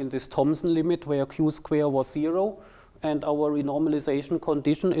one in this Thomson limit where q square was 0, and our renormalization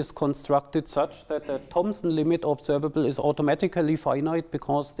condition is constructed such that the Thomson limit observable is automatically finite,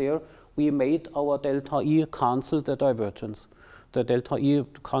 because there we made our delta E cancel the divergence. The delta E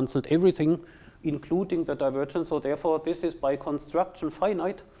cancelled everything, including the divergence, so therefore this is by construction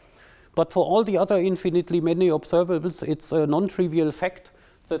finite. But for all the other infinitely many observables, it's a non-trivial fact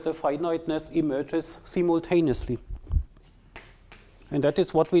that the finiteness emerges simultaneously. And that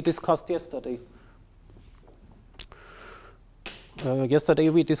is what we discussed yesterday. Yesterday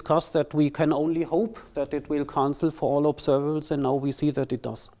we discussed that we can only hope that it will cancel for all observables, and now we see that it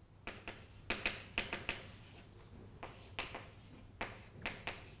does.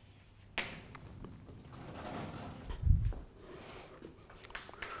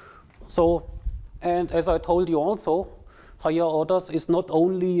 So, and as I told you also, higher orders is not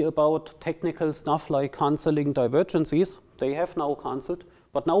only about technical stuff like cancelling divergences. They have now cancelled,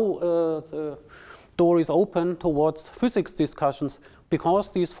 but now the door is open towards physics discussions,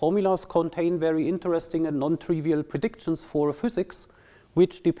 because these formulas contain very interesting and non-trivial predictions for physics,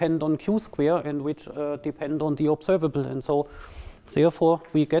 which depend on q square and which depend on the observable. And so therefore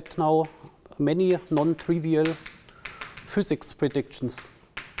we get now many non-trivial physics predictions.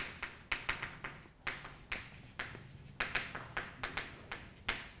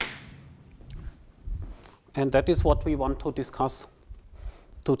 And that is what we want to discuss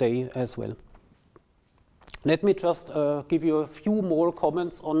today as well. Let me just give you a few more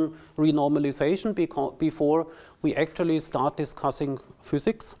comments on renormalization before we actually start discussing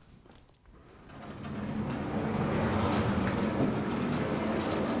physics.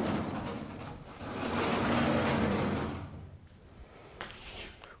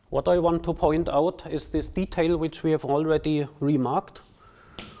 What I want to point out is this detail which we have already remarked,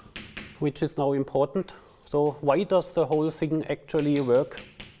 which is now important. So why does the whole thing actually work?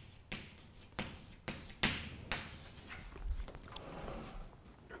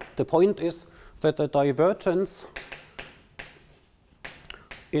 The point is that the divergence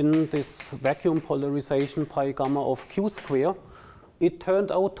in this vacuum polarization pi gamma of q square, it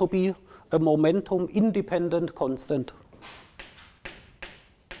turned out to be a momentum independent constant.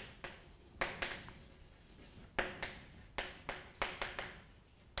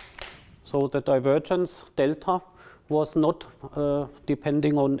 So the divergence delta was not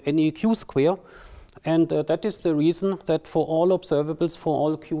depending on any q square, and that is the reason that for all observables, for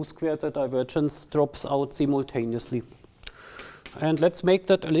all q square, the divergence drops out simultaneously. And let's make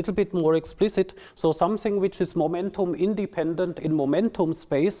that a little bit more explicit. So something which is momentum independent in momentum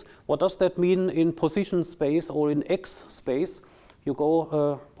space, what does that mean in position space or in x space? You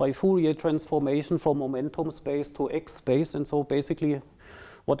go by Fourier transformation from momentum space to x space, and so basically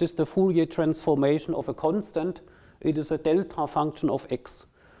what is the Fourier transformation of a constant? It is a delta function of x.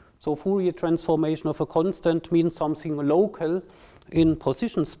 So Fourier transformation of a constant means something local in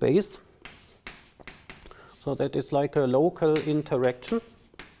position space. So that is like a local interaction,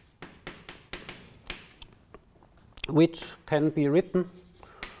 which can be written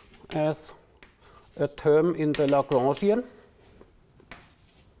as a term in the Lagrangian.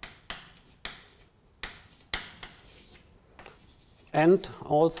 And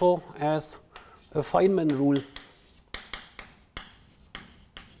also as a Feynman rule.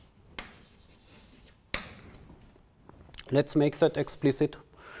 Let's make that explicit.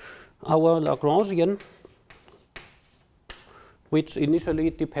 Our Lagrangian, which initially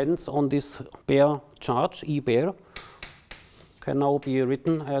depends on this bare charge, E bare, can now be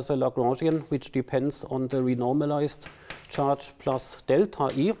written as a Lagrangian which depends on the renormalized charge plus delta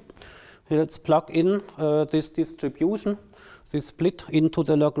E. Let's plug in this distribution, this split into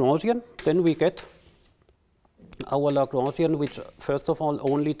the Lagrangian. Then we get our Lagrangian, which first of all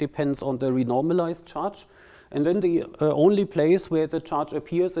only depends on the renormalized charge. And then the only place where the charge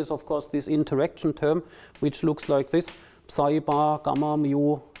appears is, of course, this interaction term, which looks like this: psi bar gamma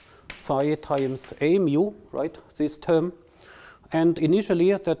mu psi times a mu, right, this term. And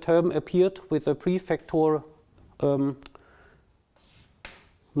initially, the term appeared with a prefactor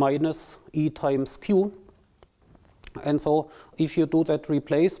minus e times q. And so if you do that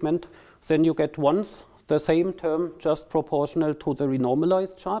replacement, then you get once the same term just proportional to the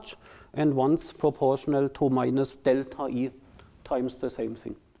renormalized charge, and once proportional to minus delta E times the same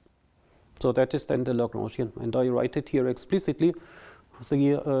thing. So that is then the Lagrangian. And I write it here explicitly.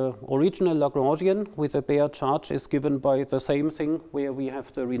 The original Lagrangian with a bare charge is given by the same thing where we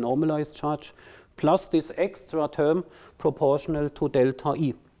have the renormalized charge, plus this extra term proportional to delta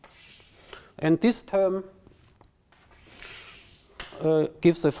E. And this term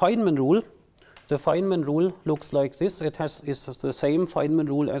gives a Feynman rule. The Feynman rule looks like this. It is the same Feynman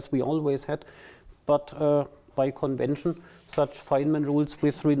rule as we always had, but by convention, such Feynman rules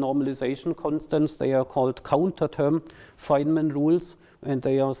with renormalization constants, they are called counter-term Feynman rules, and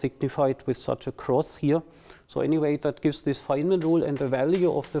they are signified with such a cross here. So anyway, that gives this Feynman rule, and the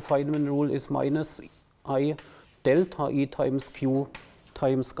value of the Feynman rule is minus I delta E times Q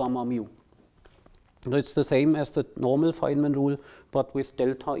times gamma mu. It's the same as the normal Feynman rule, but with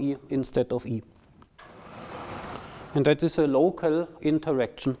delta E instead of E. And that is a local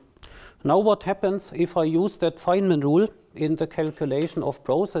interaction. Now what happens if I use that Feynman rule in the calculation of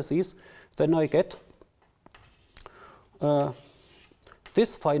processes? Then I get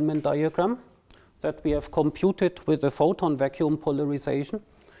this Feynman diagram that we have computed with the photon vacuum polarization.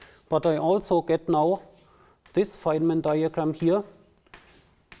 But I also get now this Feynman diagram here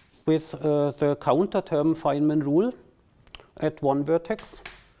with the counter term Feynman rule at one vertex,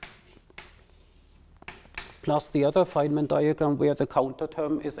 plus the other Feynman diagram where the counter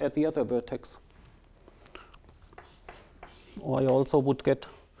term is at the other vertex. Or I also would get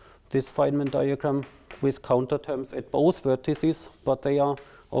this Feynman diagram with counter terms at both vertices, but they are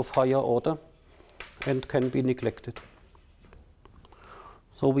of higher order and can be neglected.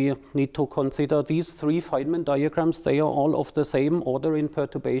 So we need to consider these three Feynman diagrams. They are all of the same order in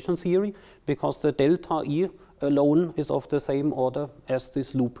perturbation theory, because the delta E alone is of the same order as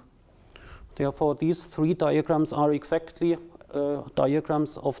this loop. Therefore, these three diagrams are exactly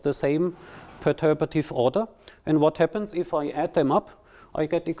diagrams of the same perturbative order. And what happens if I add them up? I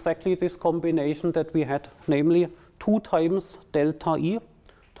get exactly this combination that we had, namely 2 times delta E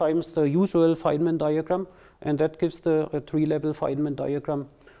times the usual Feynman diagram, and that gives the 3-level Feynman diagram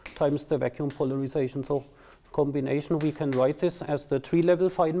times the vacuum polarization. So combination, we can write this as the 3-level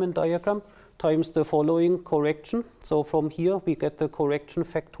Feynman diagram times the following correction. So from here we get the correction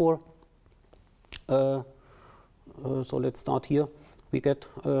factor. So let's start here. We get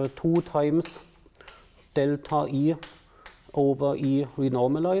 2 times delta E over E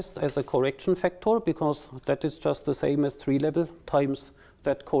renormalized as a correction factor, because that is just the same as 3-level times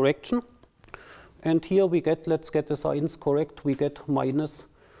that correction. And here we get, let's get the signs correct, we get minus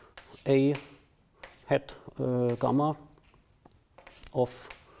A hat gamma of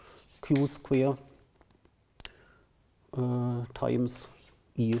Q square times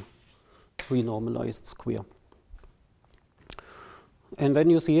E renormalized square. And then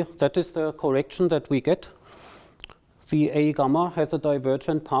you see that is the correction that we get. The A gamma has a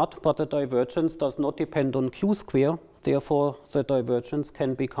divergent part, but the divergence does not depend on Q square. Therefore, the divergence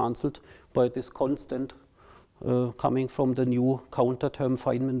can be cancelled by this constant coming from the new counter term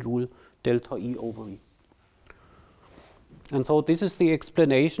Feynman rule, delta E over E. And so this is the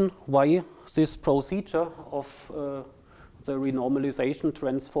explanation why this procedure of the renormalization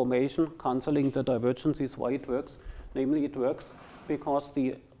transformation, cancelling the divergences, why it works. Namely, it works because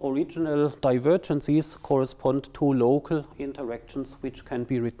the original divergences correspond to local interactions which can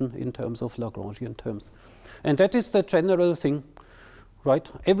be written in terms of Lagrangian terms. And that is the general thing, right?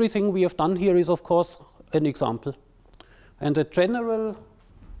 Everything we have done here is, of course, an example. And the general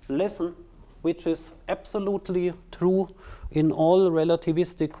lesson, which is absolutely true in all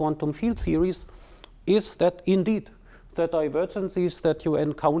relativistic quantum field theories, is that indeed the divergences that you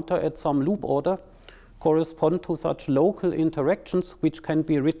encounter at some loop order correspond to such local interactions which can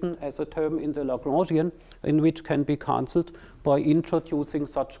be written as a term in the Lagrangian, and which can be cancelled by introducing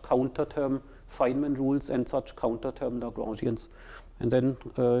such counter-term Feynman rules and such counter-term Lagrangians. And then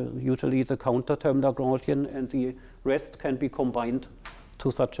usually the counter-term Lagrangian and the rest can be combined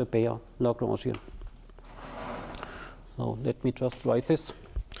to such a bare Lagrangian. So let me just write this.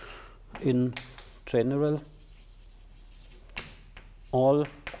 In general, all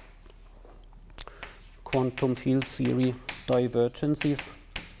quantum field theory divergences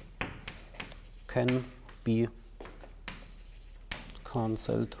can be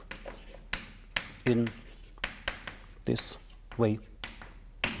cancelled in this way.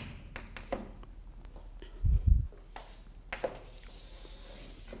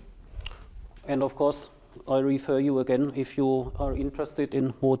 And of course, I refer you again, if you are interested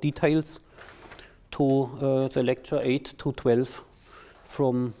in more details, to the lecture 8 to 12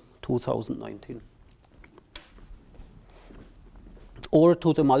 from 2019. Or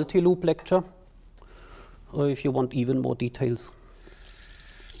to the multi-loop lecture, if you want even more details.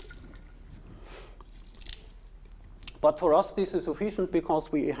 But for us, this is sufficient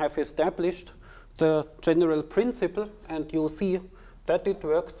because we have established the general principle, and you see that it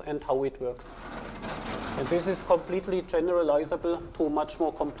works and how it works. And this is completely generalizable to much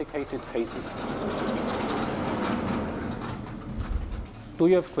more complicated cases. Do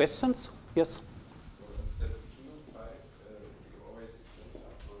you have questions? Yes? So instead of 2 and 5, you always extend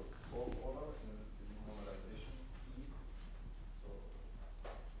up to 4th order in the normalization. So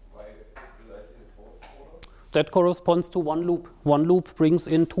why precisely the 4th order? That corresponds to one loop. One loop brings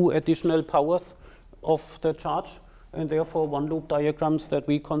in 2 additional powers of the charge, and therefore one loop diagrams that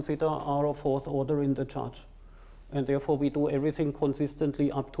we consider are of 4th order in the charge. And therefore we do everything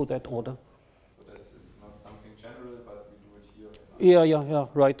consistently up to that order. So that is not something general, but we do it here. Yeah,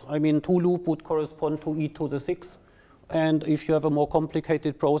 right. I mean, 2 loop would correspond to e to the 6. And if you have a more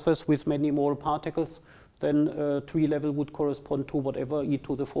complicated process with many more particles, then 3 level would correspond to whatever e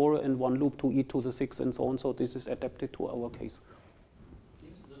to the 4 and 1 loop to e to the 6 and so on. So this is adapted to our case. It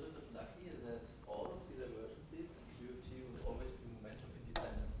seems a little bit lucky that all of the divergences in QFT would always be momentum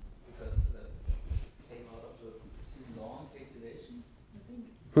independent, because that came out of the long calculation, I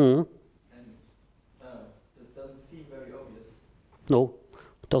think. And that doesn't seem very obvious. No,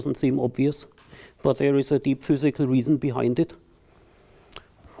 it doesn't seem obvious, but there is a deep physical reason behind it.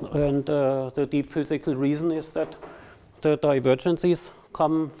 And the deep physical reason is that the divergences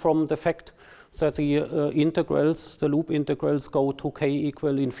come from the fact that the integrals, the loop integrals, go to k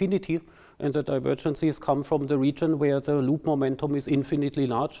equal infinity, and the divergences come from the region where the loop momentum is infinitely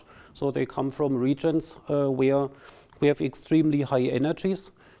large. So they come from regions where we have extremely high energies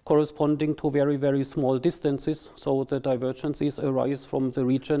corresponding to very, very small distances. So the divergences arise from the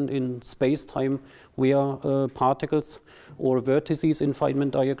region in space-time where particles or vertices in Feynman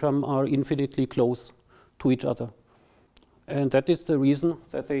diagram are infinitely close to each other. And that is the reason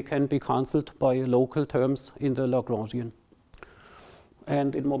that they can be cancelled by local terms in the Lagrangian.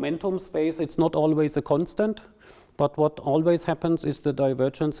 And in momentum space, it's not always a constant, but what always happens is the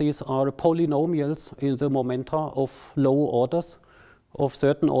divergences are polynomials in the momenta of low orders, of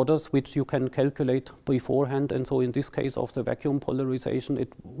certain orders which you can calculate beforehand. And so in this case of the vacuum polarization,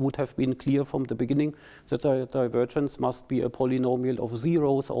 it would have been clear from the beginning that the divergence must be a polynomial of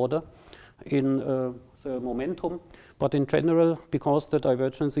 0th order in the momentum. But in general, because the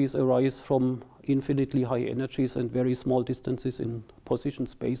divergences arise from infinitely high energies and very small distances in position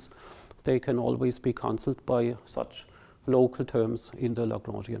space, they can always be cancelled by such local terms in the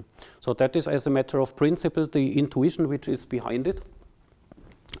Lagrangian. So that is, as a matter of principle, the intuition which is behind it.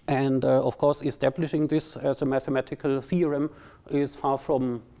 And of course, establishing this as a mathematical theorem is far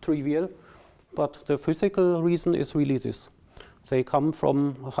from trivial, but the physical reason is really this. They come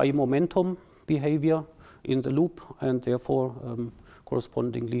from high momentum behavior in the loop, and therefore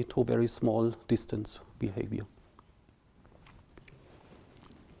correspondingly to very small distance behavior.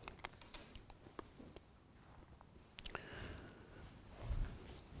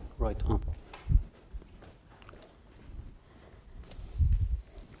 Right.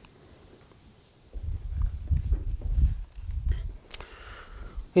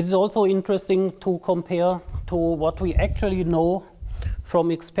 It is also interesting to compare to what we actually know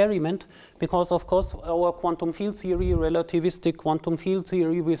from experiment, because of course our quantum field theory, relativistic quantum field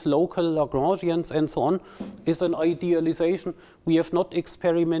theory with local Lagrangians and so on, is an idealization. We have not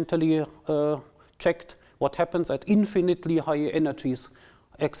experimentally checked what happens at infinitely high energies.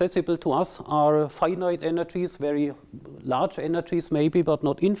 Accessible to us are finite energies, very large energies maybe, but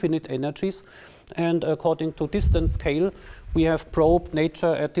not infinite energies. And according to distance scale, we have probed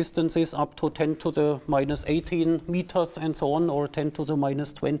nature at distances up to 10 to the minus 18 meters and so on, or 10 to the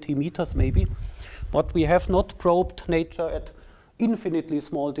minus 20 meters maybe. But we have not probed nature at infinitely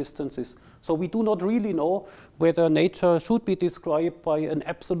small distances. So we do not really know whether nature should be described by an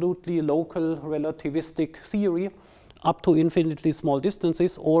absolutely local relativistic theory up to infinitely small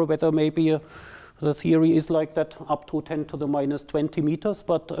distances, or whether maybe the theory is like that up to 10 to the minus 20 meters,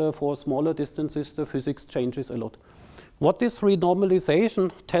 but for smaller distances the physics changes a lot. What this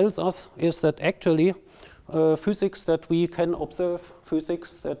renormalization tells us is that actually physics that we can observe,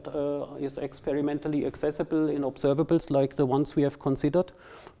 physics that is experimentally accessible in observables like the ones we have considered,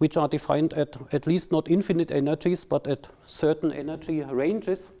 which are defined at least not infinite energies, but at certain energy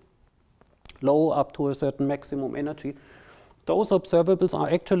ranges, low up to a certain maximum energy. those observables are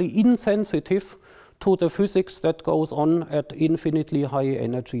actually insensitive to the physics that goes on at infinitely high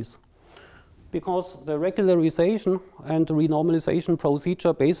energies. Because the regularization and the renormalization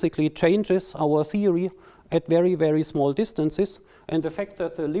procedure basically changes our theory at very, very small distances. And the fact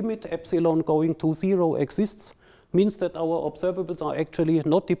that the limit epsilon going to 0 exists means that our observables are actually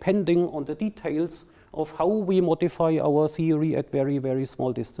not depending on the details of how we modify our theory at very, very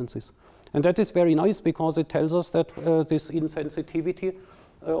small distances. And that is very nice because it tells us that this insensitivity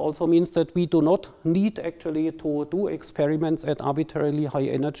also means that we do not need actually to do experiments at arbitrarily high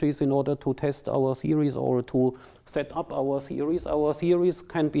energies in order to test our theories or to set up our theories. Our theories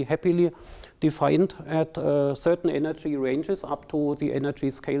can be happily defined at certain energy ranges up to the energy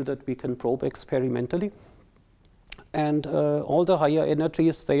scale that we can probe experimentally. And all the higher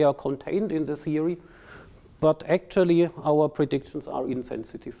energies, they are contained in the theory, but actually our predictions are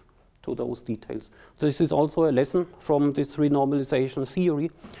insensitive to those details. This is also a lesson from this renormalization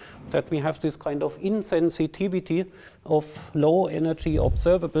theory, that we have this kind of insensitivity of low energy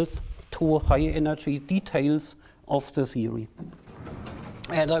observables to high energy details of the theory.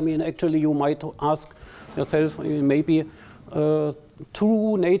 And I mean, actually you might ask yourself, maybe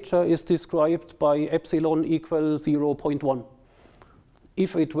true nature is described by epsilon equal 0.1.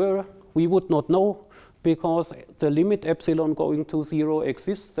 If it were, we would not know, because the limit epsilon going to 0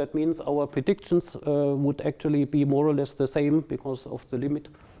 exists. That means our predictions would actually be more or less the same because of the limit,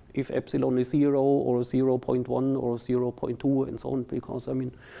 if epsilon is 0 or 0.1 or 0.2 and so on, because I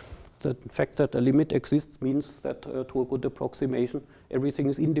mean the fact that a limit exists means that to a good approximation everything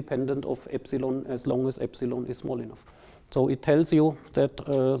is independent of epsilon as long as epsilon is small enough. So it tells you that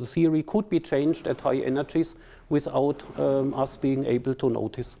the theory could be changed at high energies without us being able to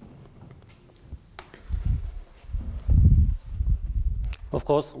notice. Of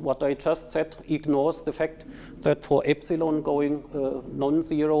course, what I just said ignores the fact that for epsilon going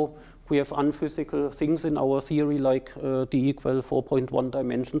non-zero, we have unphysical things in our theory like d equal 4.1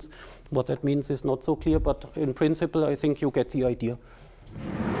 dimensions. What that means is not so clear, but in principle, I think you get the idea.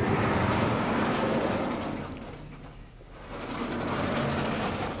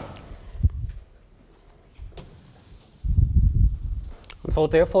 So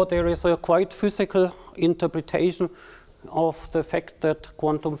therefore, there is a quite physical interpretation of the fact that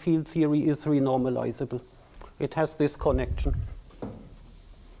quantum field theory is renormalizable. It has this connection.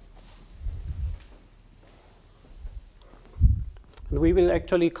 And we will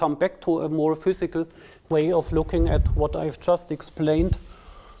actually come back to a more physical way of looking at what I've just explained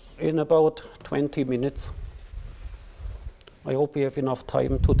in about 20 minutes. I hope we have enough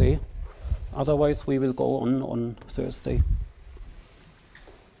time today. Otherwise, we will go on Thursday.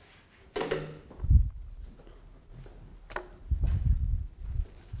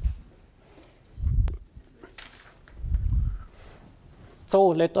 So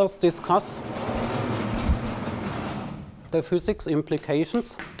let us discuss the physics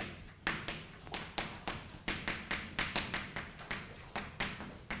implications.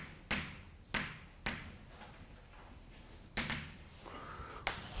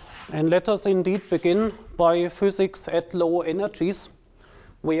 And let us indeed begin by physics at low energies,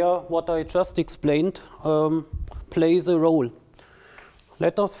 where what I just explained plays a role.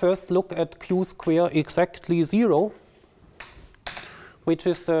 Let us first look at q square exactly 0, which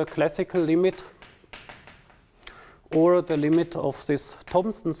is the classical limit or the limit of this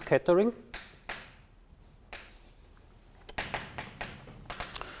Thomson scattering.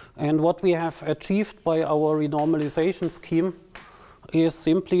 And what we have achieved by our renormalization scheme is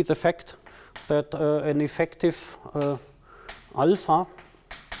simply the fact that an effective alpha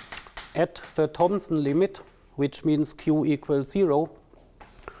at the Thomson limit, which means q equals 0,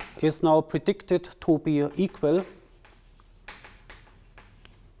 is now predicted to be equal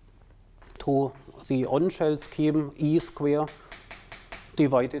to the on-shell scheme E square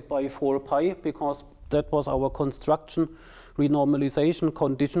divided by 4 pi, because that was our construction renormalization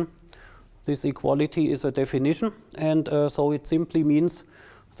condition. This equality is a definition, and so it simply means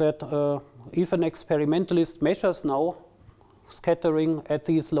that if an experimentalist measures now scattering at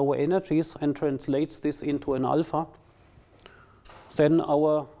these low energies and translates this into an alpha, then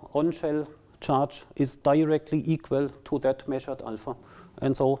our on-shell charge is directly equal to that measured alpha.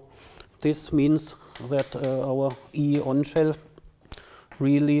 And so this means that our E on-shell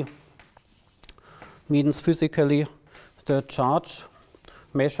really means physically the charge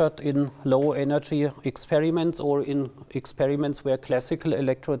measured in low energy experiments or in experiments where classical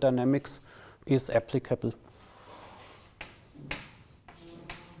electrodynamics is applicable.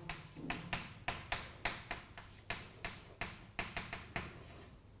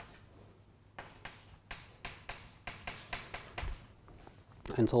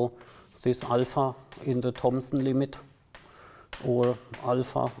 And so this alpha in the Thomson limit, or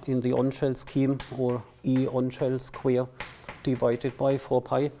alpha in the on-shell scheme, or E on-shell square divided by 4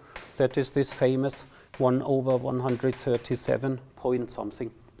 pi, that is this famous 1 over 137 point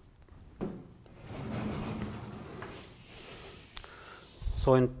something.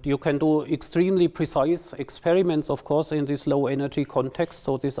 So, and you can do extremely precise experiments, of course, in this low energy context.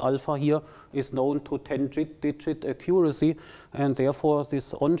 So this alpha here is known to 10-digit accuracy, and therefore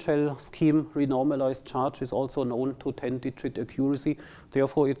this on-shell scheme renormalized charge is also known to 10-digit accuracy.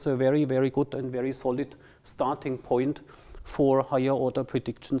 Therefore, it's a very, very good and very solid starting point for higher order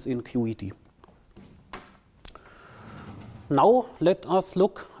predictions in QED. Now let us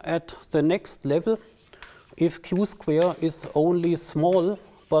look at the next level. If Q square is only small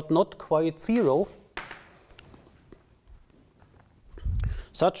but not quite 0,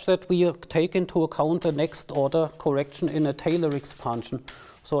 such that we take into account the next order correction in a Taylor expansion.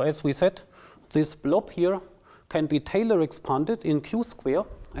 So as we said, this blob here can be Taylor expanded in Q square,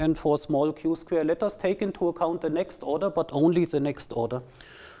 and for small Q square, let us take into account the next order, but only the next order.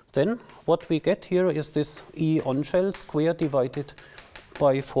 Then what we get here is this E on-shell square divided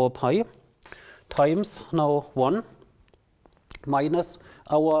by 4 pi times now 1 minus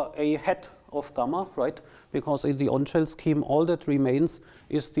our A hat of gamma, right? Because in the on-shell scheme, all that remains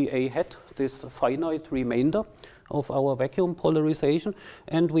is the A hat, this finite remainder of our vacuum polarization.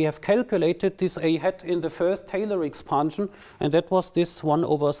 And we have calculated this A hat in the first Taylor expansion, and that was this 1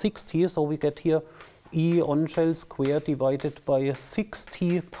 over 60. So we get here E on-shell square divided by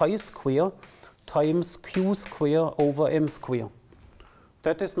 60 pi square times Q square over M square.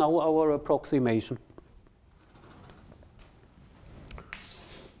 That is now our approximation.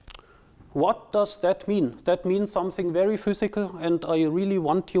 What does that mean? That means something very physical, and I really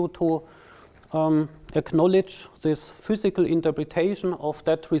want you to acknowledge this physical interpretation of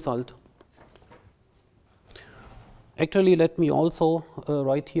that result. Actually, let me also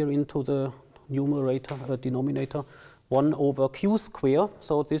write here into the numerator, denominator, 1 over Q square.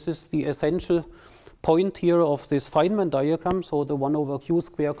 So this is the essential point here of this Feynman diagram. So the 1 over Q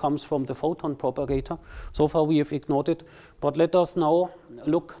square comes from the photon propagator. So far we have ignored it. But let us now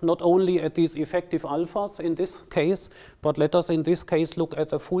look not only at these effective alphas in this case, but let us in this case look at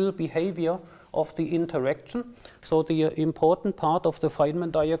the full behavior of the interaction. So the important part of the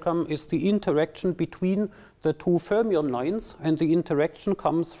Feynman diagram is the interaction between the two fermion lines, and the interaction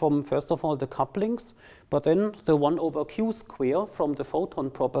comes from, first of all, the couplings, but then the 1 over Q square from the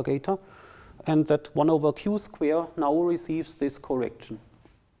photon propagator, and that 1 over Q square now receives this correction.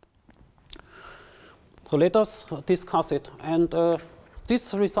 So let us discuss it. And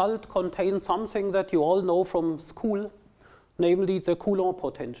this result contains something that you all know from school, namely the Coulomb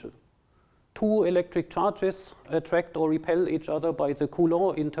potential. Two electric charges attract or repel each other by the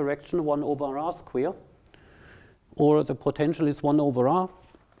Coulomb interaction 1 over r square, or the potential is 1 over r.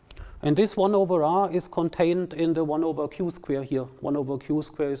 And this 1 over r is contained in the 1 over Q square here. 1 over Q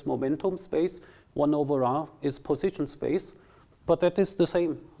square is momentum space, 1 over r is position space, but that is the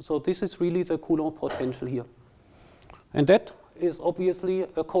same. So this is really the Coulomb potential here. And that is obviously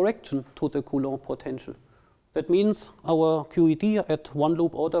a correction to the Coulomb potential. That means our QED at one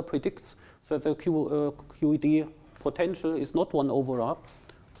loop order predicts that the QED potential is not 1 over r,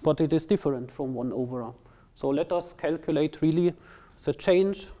 but it is different from 1 over r. So let us calculate really the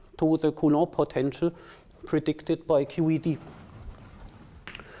change to the Coulomb potential predicted by QED.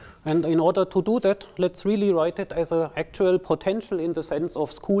 And in order to do that, let's really write it as an actual potential in the sense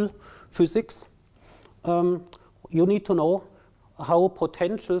of school physics. You need to know how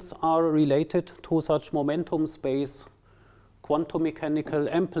potentials are related to such momentum space quantum mechanical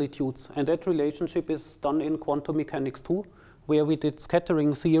amplitudes. And that relationship is done in quantum mechanics too, where we did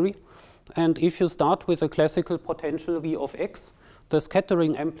scattering theory. And if you start with a classical potential V of x, the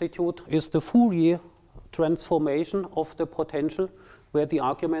scattering amplitude is the Fourier transformation of the potential, where the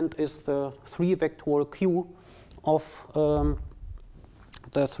argument is the 3-vector q of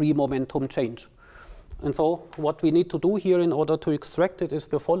the 3 momentum change. And so what we need to do here in order to extract it is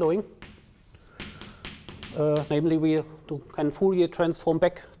the following. Namely, we can Fourier transform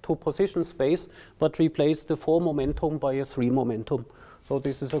back to position space, but replace the 4 momentum by a 3 momentum. So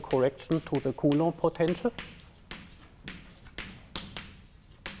this is a correction to the Coulomb potential.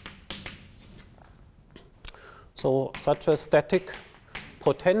 So such a static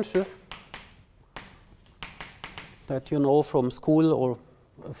potential that you know from school or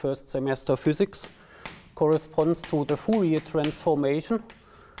first semester physics corresponds to the Fourier transformation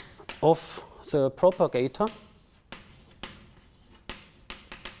of the propagator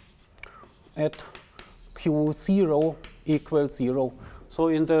at Q0 equals 0. So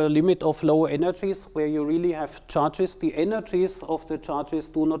in the limit of low energies, where you really have charges, the energies of the charges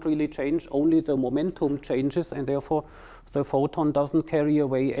do not really change, only the momentum changes, and therefore the photon doesn't carry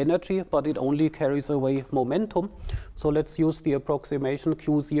away energy, but it only carries away momentum. So let's use the approximation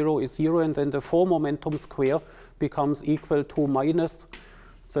Q0 is 0, and then the 4 momentum square becomes equal to minus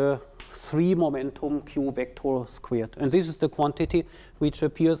the 3 momentum Q vector squared. And this is the quantity which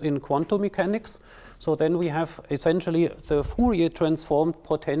appears in quantum mechanics. So then we have essentially the Fourier transformed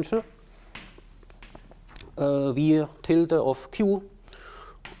potential V tilde of Q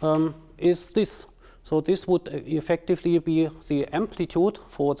is this. So this would effectively be the amplitude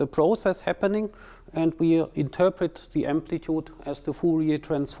for the process happening, and we interpret the amplitude as the Fourier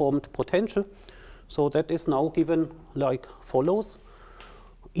transformed potential. So that is now given like follows: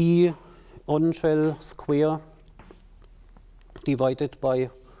 E on shell square divided by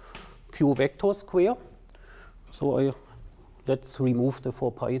Q vector square. So let's remove the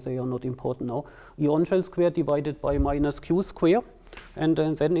 4 pi, they are not important now. E on shell square divided by minus Q square, and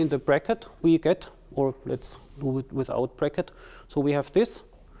then in the bracket we get, or let's do it without bracket. So we have this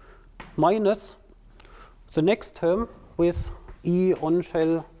minus the next term with E on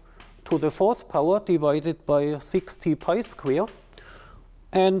shell to the 4th power divided by 60 pi square,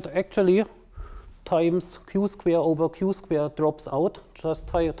 and actually times Q square over Q square drops out, just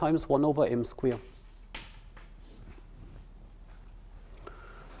times 1 over m square.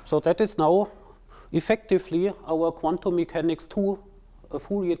 So that is now effectively our quantum mechanics 2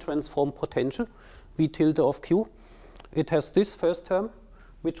 Fourier transform potential, V tilde of Q. It has this first term,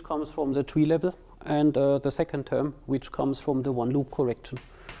 which comes from the tree level, and the second term, which comes from the one loop correction.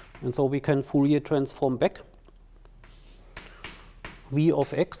 And so we can Fourier transform back V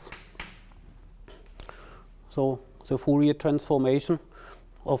of x. So the Fourier transformation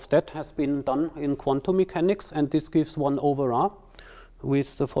of that has been done in quantum mechanics, and this gives 1 over r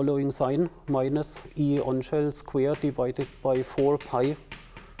with the following sign: minus E on shell square divided by 4 pi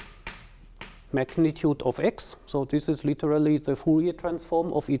magnitude of x. So this is literally the Fourier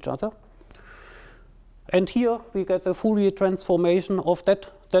transform of each other. And here we get the Fourier transformation of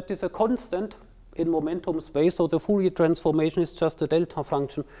that. That is a constant in momentum space. So the Fourier transformation is just a delta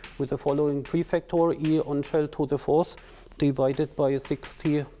function with the following prefactor: E on shell to the 4th divided by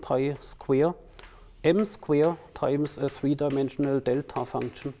 60 pi square m square times a 3-dimensional delta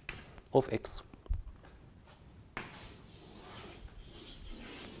function of x.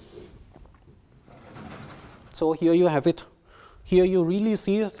 So here you have it. Here you really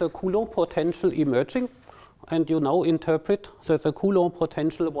see the Coulomb potential emerging, and you now interpret that the Coulomb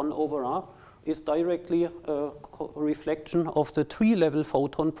potential 1 over r is directly a reflection of the tree-level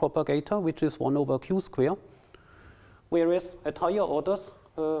photon propagator, which is 1 over q square, whereas at higher orders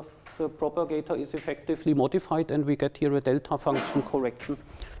the propagator is effectively modified, and we get here a delta function correction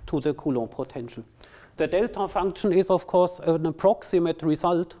to the Coulomb potential. The delta function is, of course, an approximate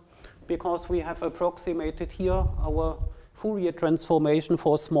result, because we have approximated here our Fourier transformation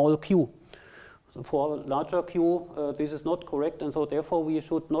for small q. So for larger q, this is not correct, and so therefore we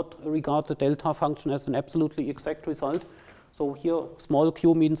should not regard the delta function as an absolutely exact result. So here small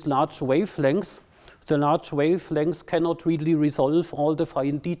q means large wavelength. The large wavelength cannot really resolve all the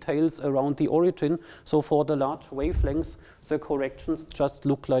fine details around the origin. So for the large wavelength, the corrections just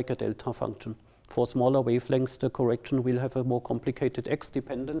look like a delta function. For smaller wavelengths, the correction will have a more complicated x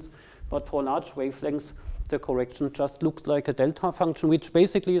dependence. But for large wavelengths, the correction just looks like a delta function, which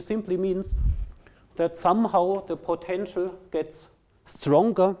basically simply means that somehow the potential gets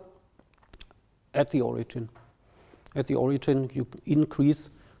stronger at the origin. At the origin, you increase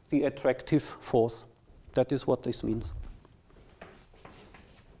the attractive force. That is what this means.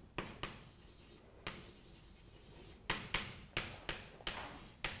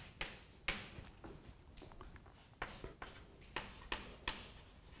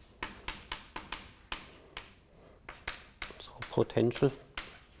 So potential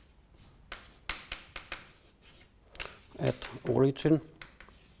at origin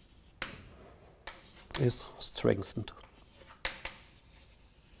is strengthened.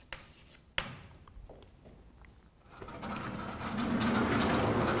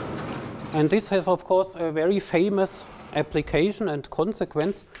 And this has, of course, a very famous application and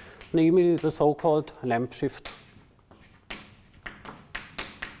consequence, namely the so-called lamp shift.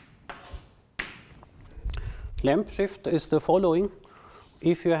 Lamp shift is the following.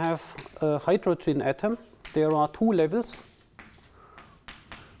 If you have a hydrogen atom, there are 2 levels.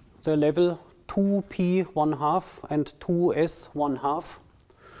 The level 2p1/2 and 2s1/2,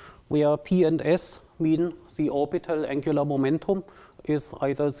 where p and s mean the orbital angular momentum is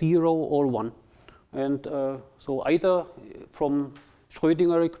either 0 or 1. And so either from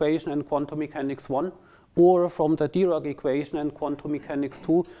Schrödinger equation and quantum mechanics 1, or from the Dirac equation and quantum mechanics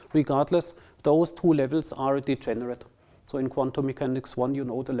 2, regardless, those two levels are degenerate. So in quantum mechanics 1, you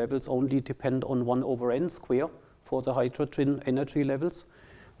know the levels only depend on 1 over n square for the hydrogen energy levels,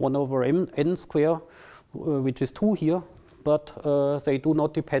 1 over n square, which is 2 here, but they do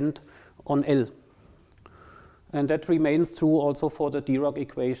not depend on L. And that remains true also for the Dirac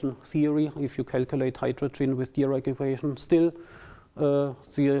equation theory. If you calculate hydrogen with Dirac equation, still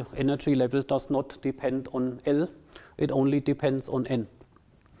the energy level does not depend on L, it only depends on n.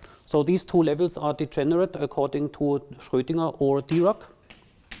 So these two levels are degenerate according to Schrödinger or Dirac.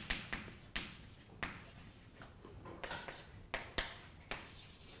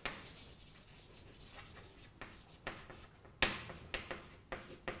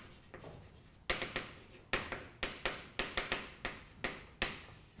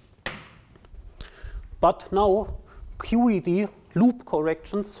 But now QED loop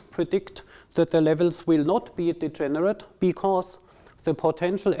corrections predict that the levels will not be degenerate because the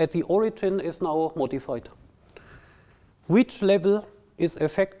potential at the origin is now modified. Which level is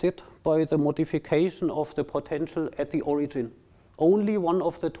affected by the modification of the potential at the origin? Only one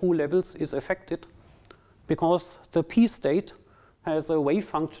of the two levels is affected because the p state has a wave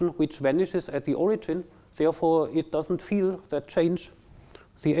function which vanishes at the origin, therefore it doesn't feel that change.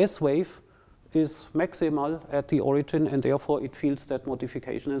 The S wave is maximal at the origin and therefore it feels that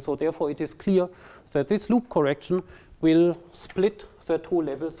modification. And so therefore it is clear that this loop correction will split the two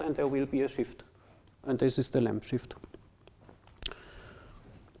levels and there will be a shift. And this is the lamp shift.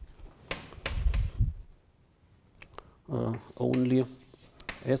 Only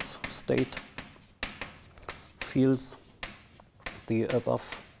S state feels the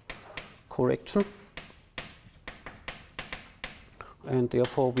above correction. And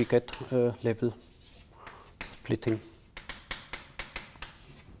therefore we get level splitting.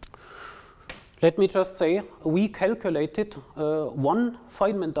 Let me just say, we calculated one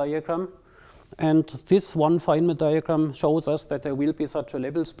Feynman diagram, and this one Feynman diagram shows us that there will be such a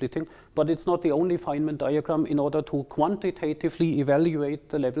level splitting, but it's not the only Feynman diagram. In order to quantitatively evaluate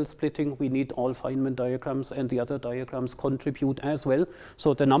the level splitting, we need all Feynman diagrams, and the other diagrams contribute as well.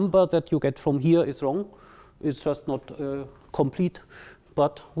 So the number that you get from here is wrong. It's just not complete,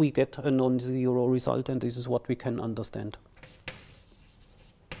 but we get a non-zero result, and this is what we can understand.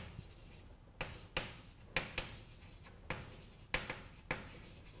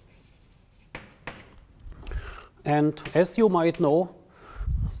 And as you might know,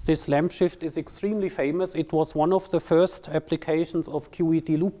 this lamp shift is extremely famous. It was one of the first applications of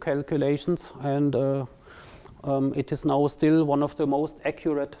QED loop calculations, and it is now still one of the most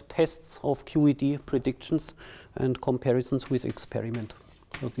accurate tests of QED predictions and comparisons with experiment.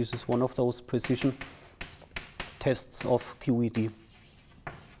 So this is one of those precision tests of QED.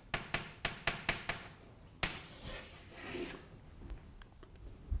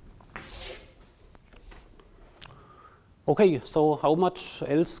 Okay, so how much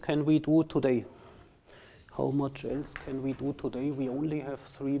else can we do today? How much else can we do today? We only have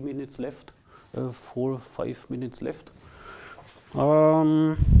 3 minutes left, 4 or 5 minutes left.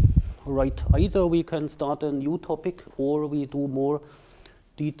 Right, either we can start a new topic or we do more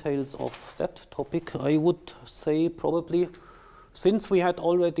details of that topic. I would say probably, since we had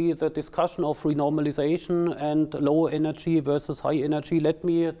already the discussion of renormalization and low energy versus high energy, let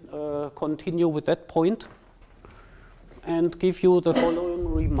me continue with that point and give you the following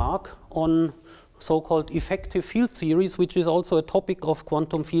remark on so-called effective field theories, which is also a topic of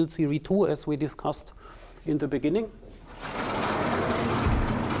quantum field theory 2, as we discussed in the beginning.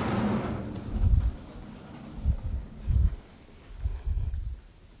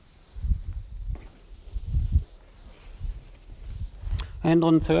 And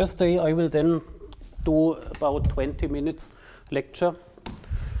on Thursday, I will then do about 20 minutes lecture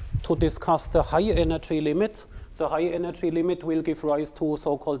to discuss the high energy limits. The high energy limit will give rise to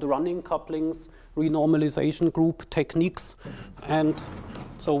so-called running couplings, renormalization group techniques, and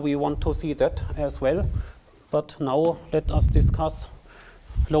so we want to see that as well. But now let us discuss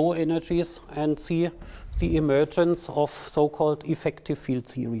low energies and see the emergence of so-called effective field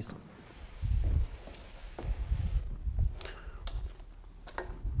theories.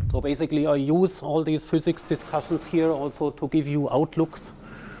 So basically I use all these physics discussions here also to give you outlooks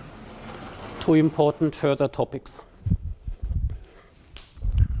to important further topics.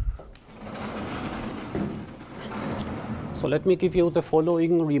 So let me give you the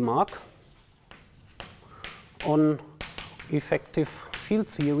following remark on effective field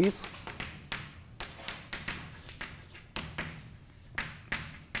theories.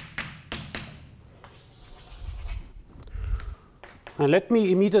 And let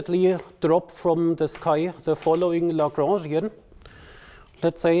me immediately drop from the sky the following Lagrangian.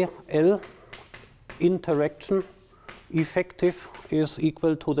 Let's say L interaction effective is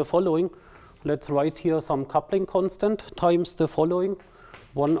equal to the following. Let's write here some coupling constant times the following.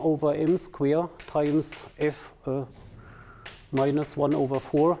 1 over m square times f minus 1 over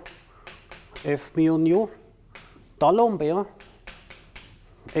 4 f mu nu D'Alembert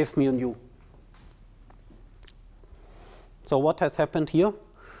f mu nu. So what has happened here?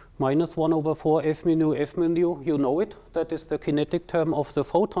 Minus 1 over 4 f mu nu, you know it. That is the kinetic term of the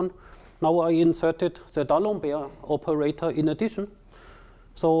photon. Now I inserted the D'Alembert operator in addition.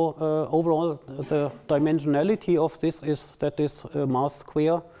 So overall, the dimensionality of this is that is mass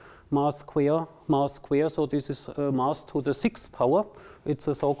square, mass square, mass square. So this is mass to the 6th power. It's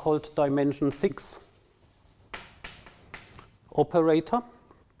a so-called dimension 6 operator.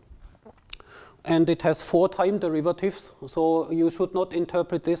 And it has 4 time derivatives. So you should not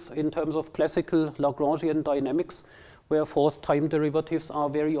interpret this in terms of classical Lagrangian dynamics, where 4th time derivatives are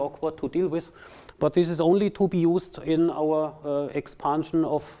very awkward to deal with. But this is only to be used in our expansion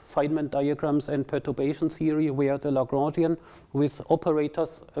of Feynman diagrams and perturbation theory, where the Lagrangian with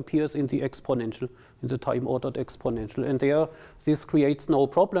operators appears in the exponential, in the time-ordered exponential. And there, this creates no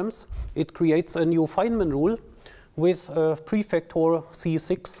problems. It creates a new Feynman rule with a prefactor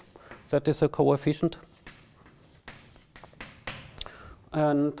C6. That is a coefficient.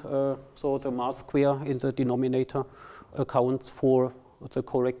 And so the mass square in the denominator accounts for the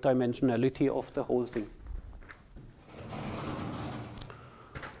correct dimensionality of the whole thing.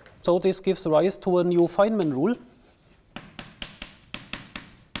 So this gives rise to a new Feynman rule.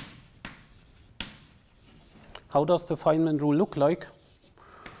 How does the Feynman rule look like?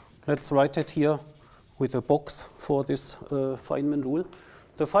 Let's write it here with a box for this Feynman rule.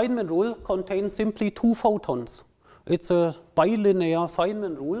 The Feynman rule contains simply 2 photons. It's a bilinear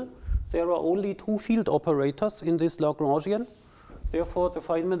Feynman rule. There are only 2 field operators in this Lagrangian. Therefore, the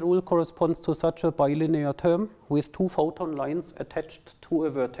Feynman rule corresponds to such a bilinear term with 2 photon lines attached to a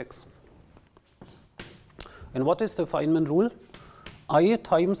vertex. And what is the Feynman rule? I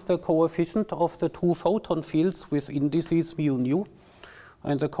times the coefficient of the 2 photon fields with indices mu nu.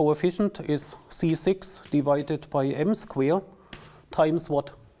 And the coefficient is C6 divided by m square times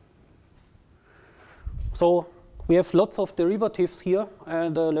what? So we have lots of derivatives here,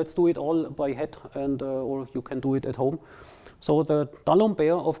 and let's do it all by head, and or you can do it at home. So the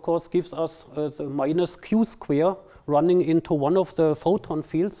D'Alembert, of course, gives us the minus q square running into one of the photon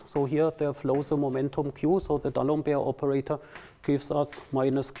fields. So here there flows a momentum q, so the D'Alembert operator gives us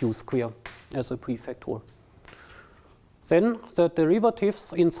minus q square as a prefactor. Then the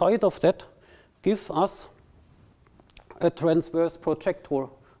derivatives inside of that give us a transverse projector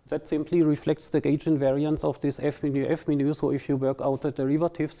that simply reflects the gauge invariance of this f mu nu. So if you work out the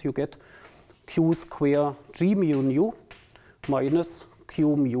derivatives, you get q square g mu nu minus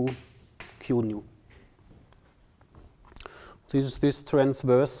q mu q nu. This is this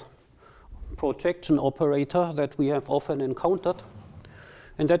transverse projection operator that we have often encountered.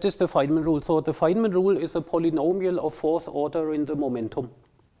 And that is the Feynman rule. So the Feynman rule is a polynomial of 4th order in the momentum.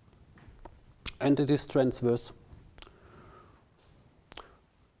 And it is transverse.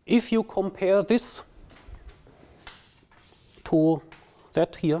 If you compare this to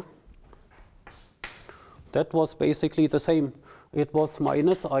that here, that was basically the same. It was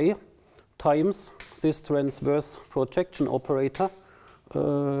minus I times this transverse projection operator,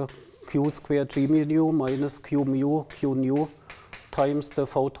 q squared g mu nu minus q mu q nu times the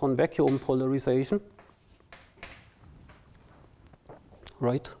photon vacuum polarization.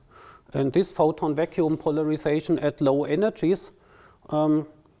 Right? And this photon vacuum polarization at low energies,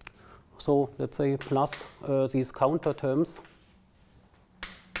 so let's say plus these counter terms.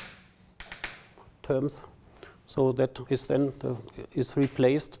 So that is then is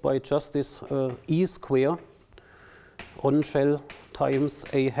replaced by just this E square on shell times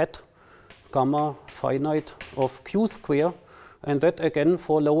A hat gamma finite of Q square. And that again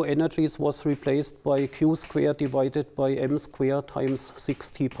for low energies was replaced by Q square divided by M square times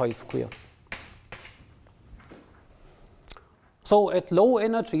 6T pi square. So at low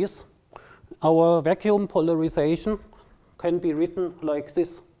energies, our vacuum polarization can be written like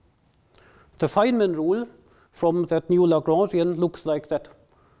this. The Feynman rule from that new Lagrangian looks like that.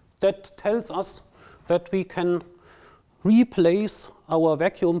 That tells us that we can replace our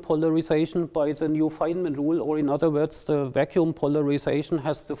vacuum polarization by the new Feynman rule, or in other words, the vacuum polarization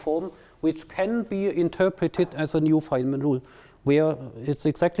has the form which can be interpreted as a new Feynman rule, where it's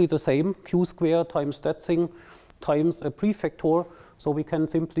exactly the same, Q square times that thing times a prefactor. So we can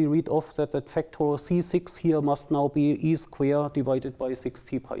simply read off that that factor C6 here must now be E squared divided by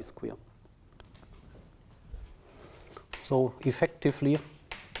 6t pi squared. So effectively,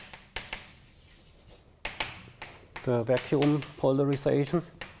 the vacuum polarization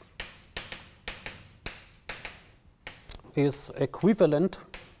is equivalent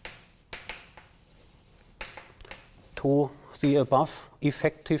to the above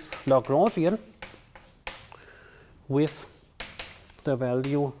effective Lagrangian with the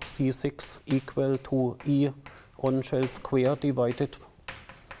value C6 equal to E on shell square divided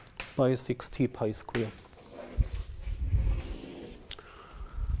by 6t pi square.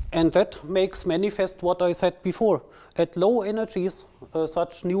 And that makes manifest what I said before. At low energies,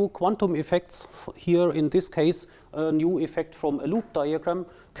 such new quantum effects, here in this case, a new effect from a loop diagram,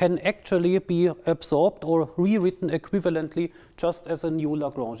 can actually be absorbed or rewritten equivalently just as a new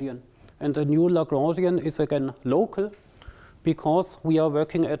Lagrangian. And the new Lagrangian is again local, because we are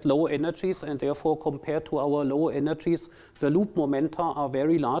working at low energies, and therefore compared to our low energies, the loop momenta are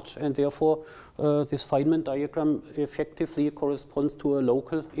very large, and therefore this Feynman diagram effectively corresponds to a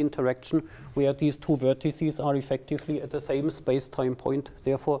local interaction where these two vertices are effectively at the same space-time point.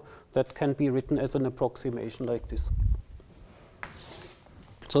 Therefore, that can be written as an approximation like this.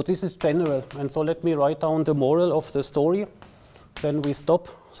 So this is general, and so let me write down the moral of the story. Then we stop.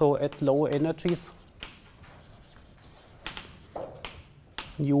 So at low energies,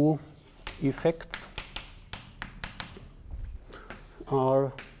 new effects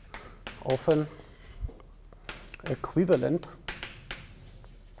are often equivalent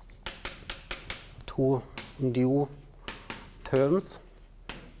to new terms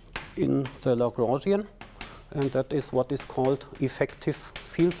in the Lagrangian, and that is what is called effective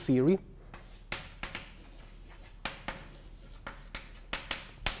field theory.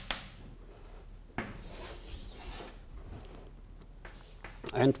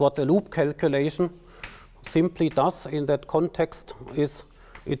 And what the loop calculation simply does in that context is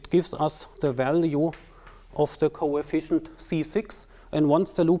it gives us the value of the coefficient C6. And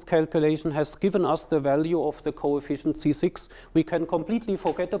once the loop calculation has given us the value of the coefficient C6, we can completely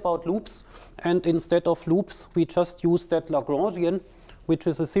forget about loops. And instead of loops, we just use that Lagrangian, which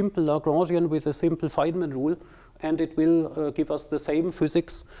is a simple Lagrangian with a simple Feynman rule. And it will give us the same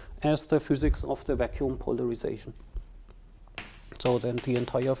physics as the physics of the vacuum polarization. So then the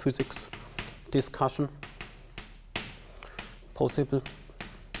entire physics discussion possible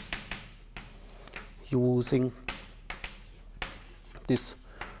using this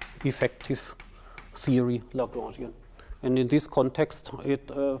effective theory Lagrangian. And in this context,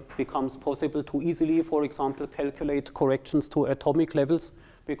 it becomes possible to easily, for example, calculate corrections to atomic levels,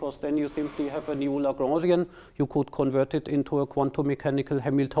 because then you simply have a new Lagrangian. You could convert it into a quantum mechanical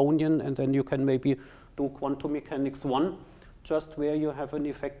Hamiltonian, and then you can maybe do quantum mechanics 1. Just where you have an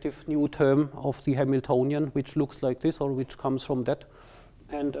effective new term of the Hamiltonian, which looks like this, or which comes from that.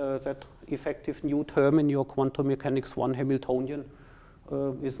 And that effective new term in your quantum mechanics 1 Hamiltonian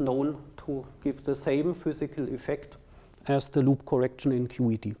is known to give the same physical effect as the loop correction in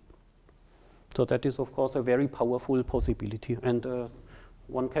QED. So that is, of course, a very powerful possibility. And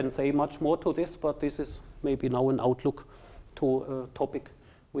one can say much more to this, but this is maybe now an outlook to a topic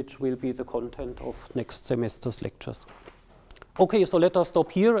which will be the content of next semester's lectures. Okay, so let us stop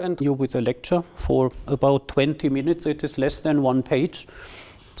here and you with the lecture for about 20 minutes. It is less than 1 page,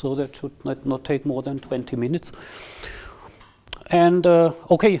 so that should not take more than 20 minutes. And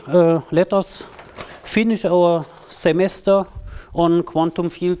let us finish our semester on quantum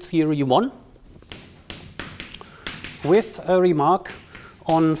field theory 1 with a remark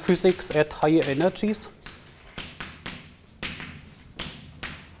on physics at high energies.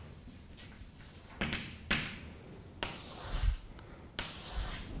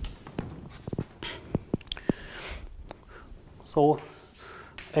 So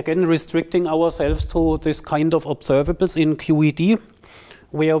again, restricting ourselves to this kind of observables in QED,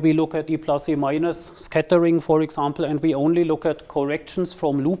 where we look at E plus E minus scattering, for example, and we only look at corrections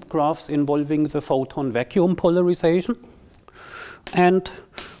from loop graphs involving the photon vacuum polarization. And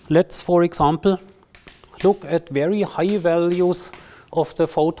let's, for example, look at very high values of the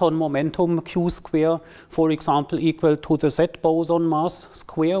photon momentum Q square, for example, equal to the Z boson mass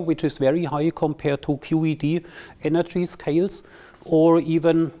square, which is very high compared to QED energy scales, or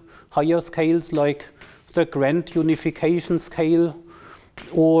even higher scales like the grand unification scale,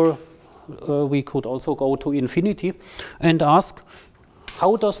 or we could also go to infinity and ask,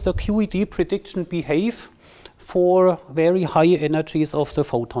 how does the QED prediction behave for very high energies of the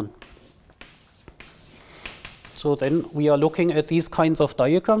photon? So then we are looking at these kinds of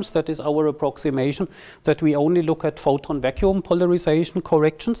diagrams. That is our approximation, that we only look at photon vacuum polarization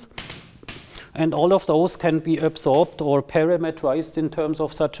corrections. And all of those can be absorbed or parameterized in terms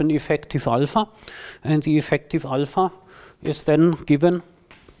of such an effective alpha. And the effective alpha is then given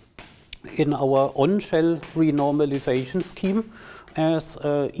in our on-shell renormalization scheme as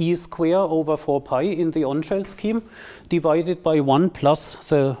E square over 4 pi in the on-shell scheme, divided by 1 plus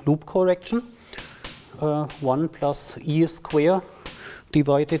the loop correction. 1 plus E square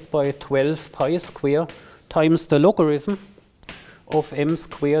divided by 12 pi square times the logarithm of m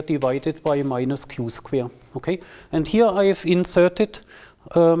square divided by minus q square. Okay, and here I have inserted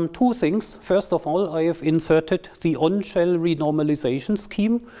two things. First of all, I have inserted the on-shell renormalization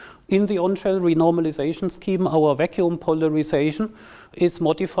scheme. In the on-shell renormalization scheme, our vacuum polarization is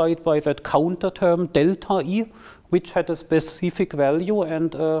modified by that counter term delta E, which had a specific value,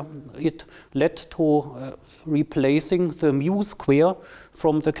 and it led to replacing the mu square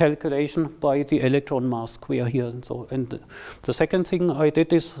from the calculation by the electron mass square here. And the second thing I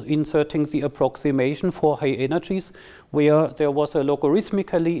did is inserting the approximation for high energies, where there was a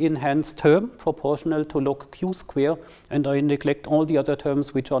logarithmically enhanced term proportional to log q square, and I neglect all the other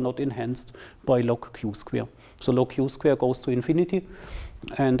terms which are not enhanced by log q square. So log q square goes to infinity,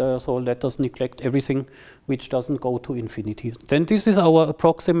 and so let us neglect everything which doesn't go to infinity. Then this is our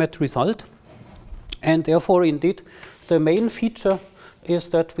approximate result, and therefore indeed the main feature is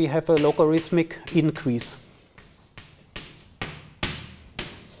that we have a logarithmic increase.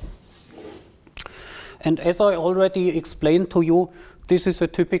 And as I already explained to you, this is a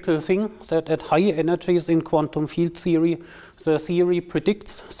typical thing, that at high energies in quantum field theory, the theory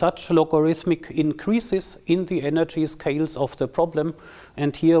predicts such logarithmic increases in the energy scales of the problem.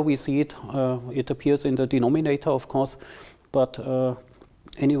 And here we see it, it appears in the denominator, of course, but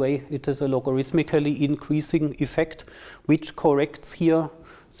anyway, it is a logarithmically increasing effect which corrects here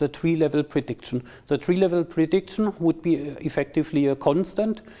the tree-level prediction. The tree-level prediction would be effectively a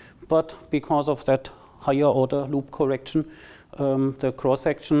constant, but because of that higher order loop correction, the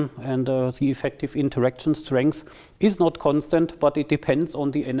cross-section and the effective interaction strength is not constant, but it depends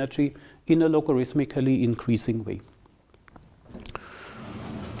on the energy in a logarithmically increasing way.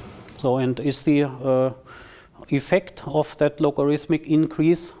 So, and is the effect of that logarithmic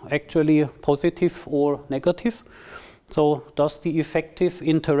increase actually positive or negative? So does the effective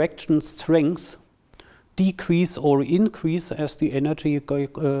interaction strength decrease or increase as the energy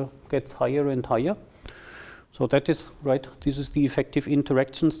gets higher and higher? So that is right, this is the effective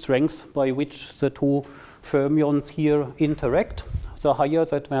interaction strength by which the two fermions here interact. The higher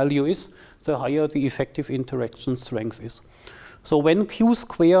that value is, the higher the effective interaction strength is. So when q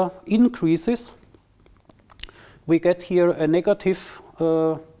square increases, we get here a negative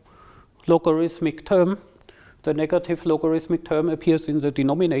logarithmic term. The negative logarithmic term appears in the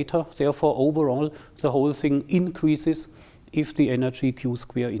denominator. Therefore, overall, the whole thing increases if the energy q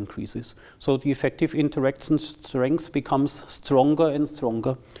square increases. So the effective interaction strength becomes stronger and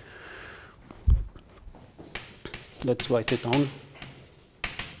stronger. Let's write it down.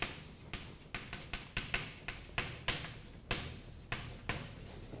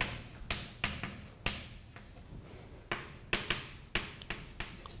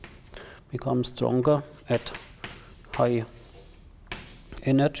 Becomes stronger at high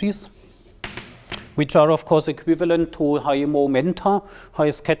energies, which are of course equivalent to high momenta, high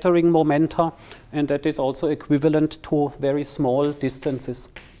scattering momenta, and that is also equivalent to very small distances.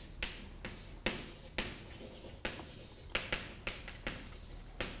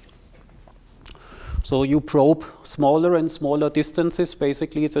 So you probe smaller and smaller distances.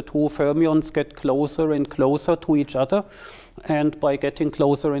 Basically, the two fermions get closer and closer to each other, and by getting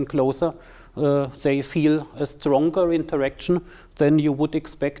closer and closer, they feel a stronger interaction than you would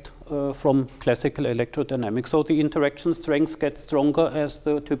expect from classical electrodynamics. So the interaction strength gets stronger as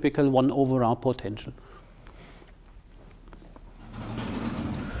the typical 1/r potential.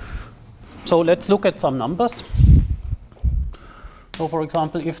 So let's look at some numbers. So for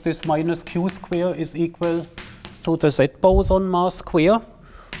example, if this minus q square is equal to the Z boson mass square,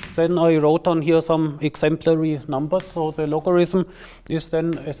 then I wrote on here some exemplary numbers. So the logarithm is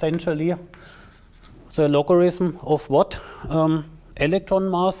then essentially the logarithm of what?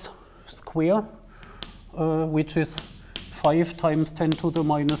 Electron mass square, which is 5 times 10 to the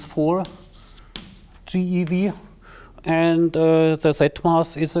minus 4 GeV, and the Z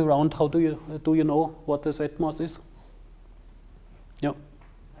mass is around, how do you know what the Z mass is? Yeah.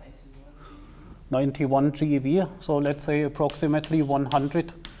 91 GeV. So let's say approximately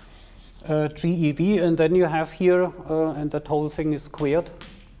 100 GeV, and then you have here, and that whole thing is squared,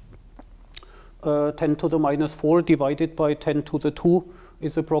 10 to the minus 4 divided by 10 to the 2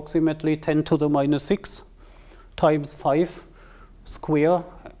 is approximately 10 to the minus 6 times 5 square,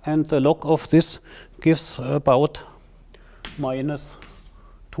 and the log of this gives about minus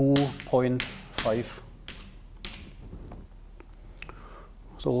 2.5.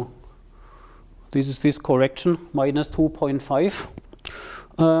 So this is this correction, minus 2.5.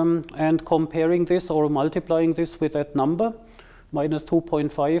 And comparing this or multiplying this with that number, minus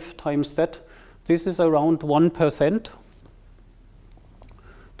 2.5 times that, this is around 1%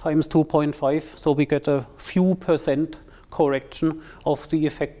 times 2.5. So we get a few percent correction of the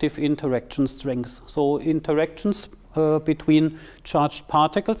effective interaction strength. So interactions between charged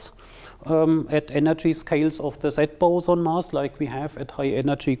particles at energy scales of the Z boson mass, like we have at high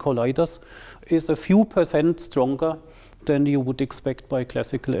energy colliders, is a few percent stronger than you would expect by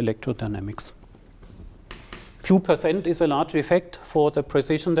classical electrodynamics. Few percent is a large effect for the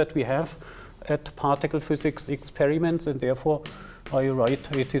precision that we have at particle physics experiments, and therefore I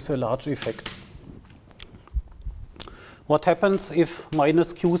write it is a large effect. What happens if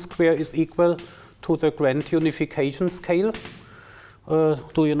minus q square is equal to the grand unification scale?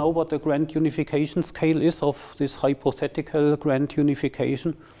 Do you know what the grand unification scale is of this hypothetical grand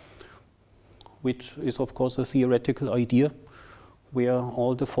unification, which is of course a theoretical idea where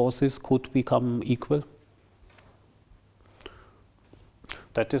all the forces could become equal?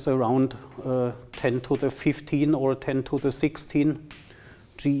 That is around 10 to the 15 or 10 to the 16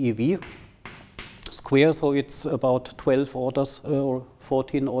 GeV square, so it's about 12 orders or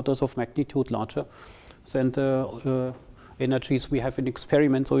 14 orders of magnitude larger than the energies we have in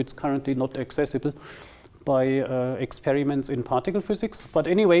experiments, so it's currently not accessible by experiments in particle physics. But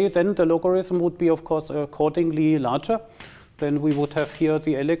anyway, then the logarithm would be of course accordingly larger. Then we would have here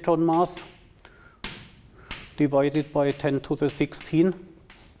the electron mass divided by 10 to the 16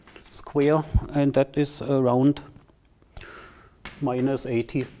 square, and that is around minus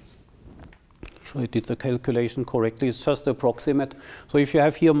 80. If I did the calculation correctly, it's just approximate. So if you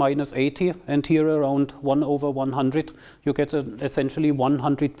have here minus 80 and here around 1 over 100, you get an essentially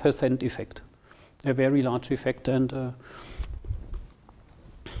 100% effect, a very large effect, and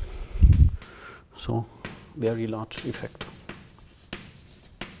so very large effect.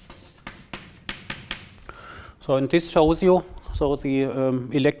 So and this shows you, so the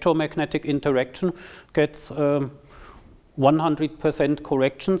electromagnetic interaction gets 100%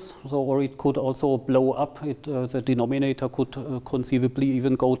 corrections, so, or it could also blow up. The denominator could conceivably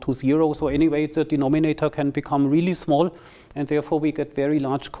even go to 0. So anyway, the denominator can become really small, and therefore we get very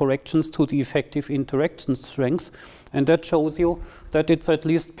large corrections to the effective interaction strength. And that shows you that it's at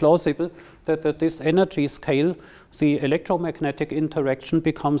least plausible that at this energy scale, the electromagnetic interaction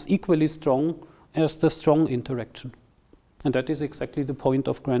becomes equally strong as the strong interaction. And that is exactly the point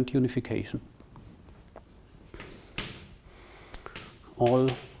of grand unification. All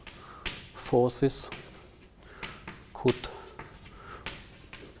forces could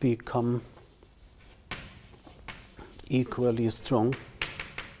become equally strong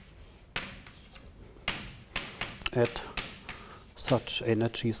at such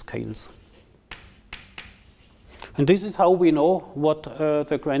energy scales. And this is how we know what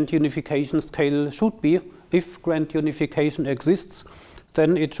the grand unification scale should be. If grand unification exists,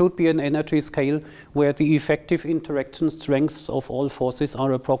 then it should be an energy scale where the effective interaction strengths of all forces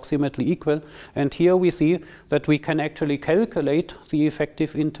are approximately equal. And here we see that we can actually calculate the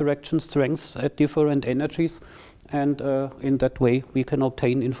effective interaction strengths at different energies, and in that way we can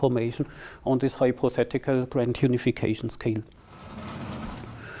obtain information on this hypothetical grand unification scale.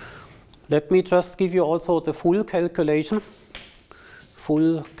 Let me just give you also the full calculation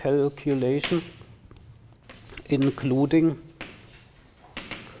including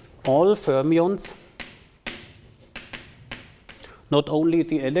all fermions, not only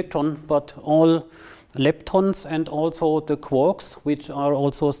the electron, but all leptons and also the quarks, which are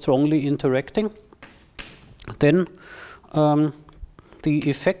also strongly interacting. Then the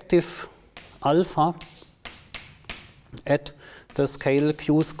effective alpha at the scale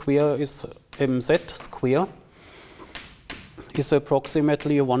q square is mz square is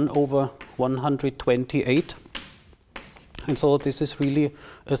approximately 1 over 128. And so this is really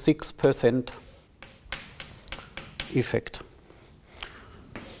a 6% effect.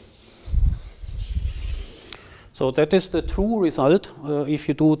 So that is the true result if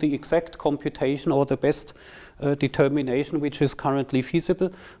you do the exact computation or the best determination which is currently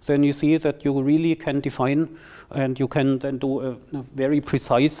feasible. Then you see that you really can define, and you can then do a very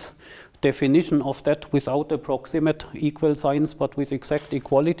precise definition of that without approximate equal signs, but with exact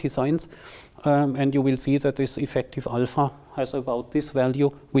equality signs. And you will see that this effective alpha has about this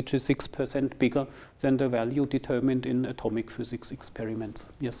value, which is 6% bigger than the value determined in atomic physics experiments.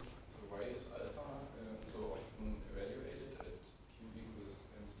 Yes? So why is alpha so often evaluated at Q equals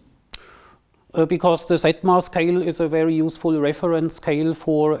MC? Because the Z-mass scale is a very useful reference scale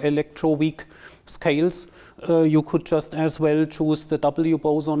for electroweak scales. You could just as well choose the W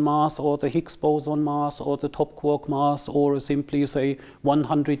boson mass or the Higgs boson mass or the top quark mass, or simply say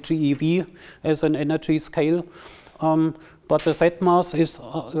 100 GeV as an energy scale. But the Z-mass is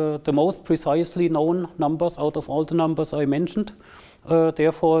the most precisely known numbers out of all the numbers I mentioned.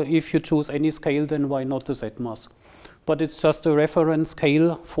 Therefore, if you choose any scale, then why not the Z-mass? But it's just a reference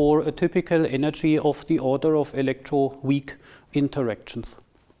scale for a typical energy of the order of electroweak interactions.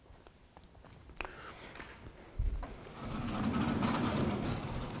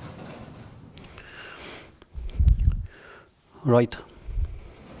 Right.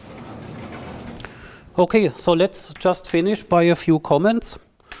 Okay, so let's just finish by a few comments.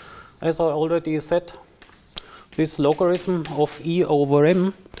 As I already said, this logarithm of E over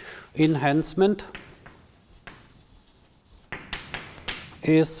M enhancement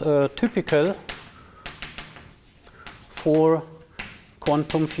is typical for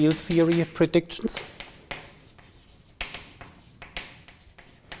quantum field theory predictions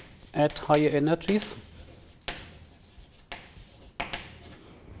at high energies.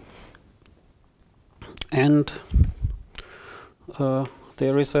 And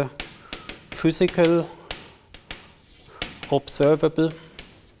there is a physical observable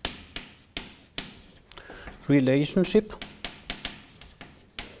relationship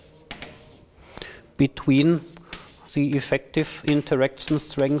between the effective interaction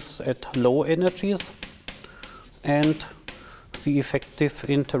strengths at low energies and the effective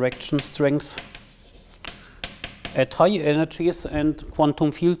interaction strengths at high energies, and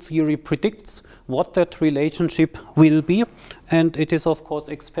quantum field theory predicts what that relationship will be, and it is of course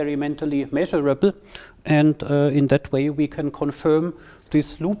experimentally measurable, and in that way we can confirm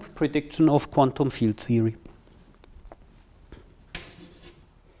this loop prediction of quantum field theory.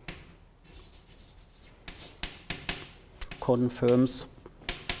 Confirms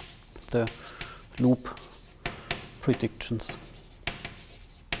the loop predictions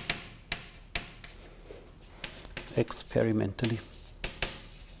experimentally.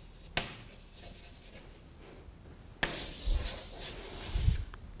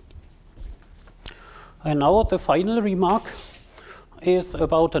 And now the final remark is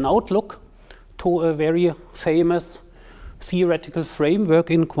about an outlook to a very famous theoretical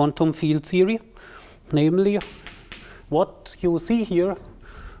framework in quantum field theory. Namely, what you see here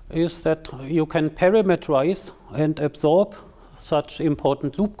is that you can parameterize and absorb such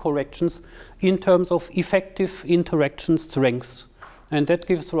important loop corrections in terms of effective interaction strengths. And that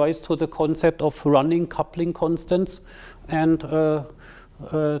gives rise to the concept of running coupling constants. And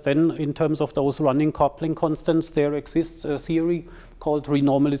then in terms of those running coupling constants, there exists a theory called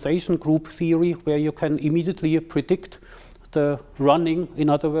renormalization group theory, where you can immediately predict the running, in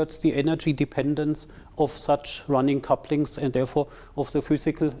other words, the energy dependence of such running couplings, and therefore of the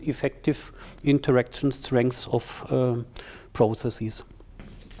physical effective interaction strengths of processes.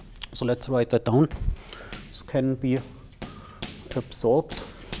 So let's write that down. This can be absorbed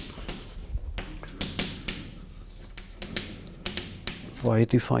by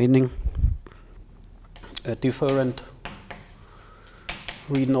defining a different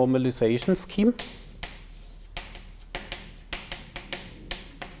renormalization scheme.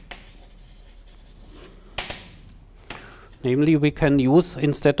 Namely, we can use,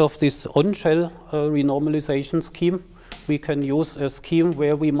 instead of this on-shell renormalization scheme, we can use a scheme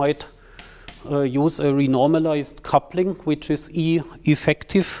where we might use a renormalized coupling, which is E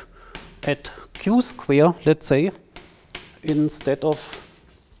effective at Q square, let's say, instead of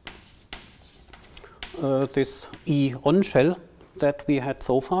this E on-shell that we had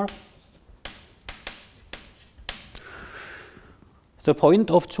so far. The point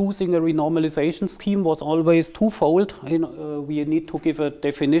of choosing a renormalization scheme was always twofold. We need to give a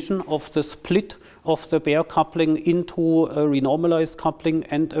definition of the split of the bare coupling into a renormalized coupling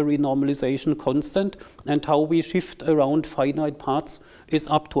and a renormalization constant, and how we shift around finite parts is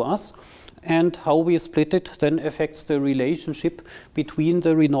up to us, and how we split it then affects the relationship between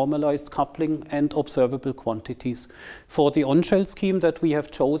the renormalized coupling and observable quantities. For the on-shell scheme that we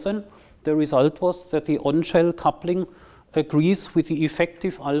have chosen, the result was that the on-shell coupling agrees with the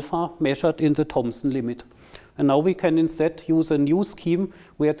effective alpha measured in the Thomson limit. And now we can instead use a new scheme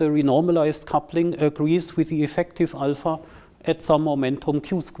where the renormalized coupling agrees with the effective alpha at some momentum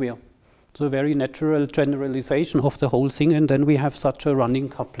Q square. the very natural generalization of the whole thing, and then we have such a running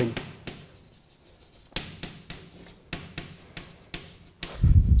coupling.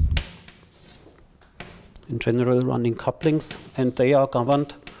 In general, running couplings, and they are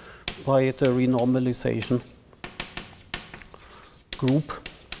governed by the renormalization group.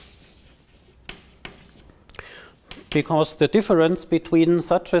 Because the difference between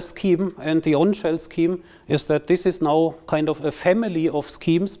such a scheme and the on-shell scheme is that this is now kind of a family of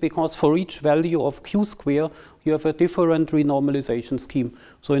schemes, because for each value of q square you have a different renormalization scheme.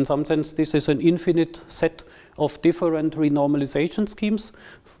 So in some sense this is an infinite set of different renormalization schemes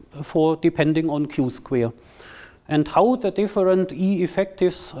for depending on q square. And how the different E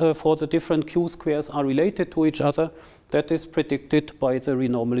effectives for the different q squares are related to each other, that is predicted by the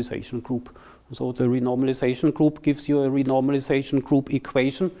renormalization group. So the renormalization group gives you a renormalization group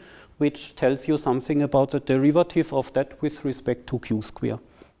equation, which tells you something about the derivative of that with respect to q square.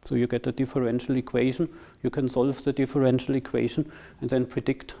 So you get a differential equation, you can solve the differential equation, and then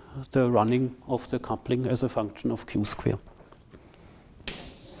predict the running of the coupling as a function of q square.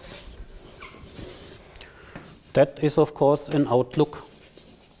 That is, of course, an outlook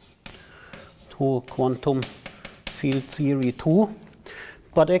to quantum field theory 2.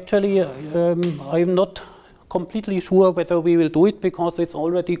 But actually, I'm not completely sure whether we will do it, because it's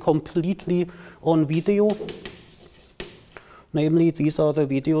already completely on video. Namely, these are the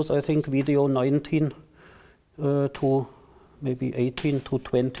videos, I think video 19 to maybe 18 to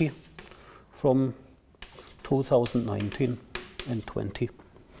 20 from 2019 and 20.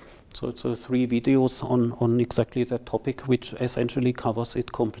 So it's 3 videos on exactly that topic, which essentially covers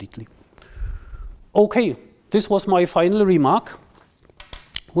it completely. Okay, this was my final remark.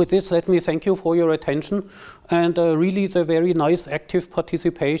 With this, let me thank you for your attention and really the very nice active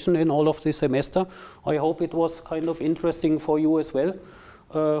participation in all of this semester. I hope it was kind of interesting for you as well.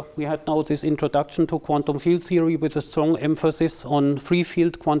 We had now this introduction to quantum field theory with a strong emphasis on free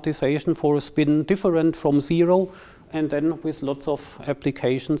field quantization for a spin different from 0, and then with lots of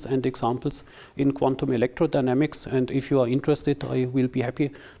applications and examples in quantum electrodynamics. And if you are interested, I will be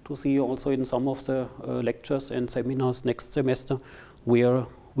happy to see you also in some of the lectures and seminars next semester, where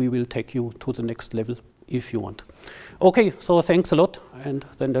we will take you to the next level if you want. Okay, so thanks a lot, and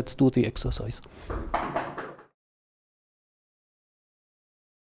then let's do the exercise.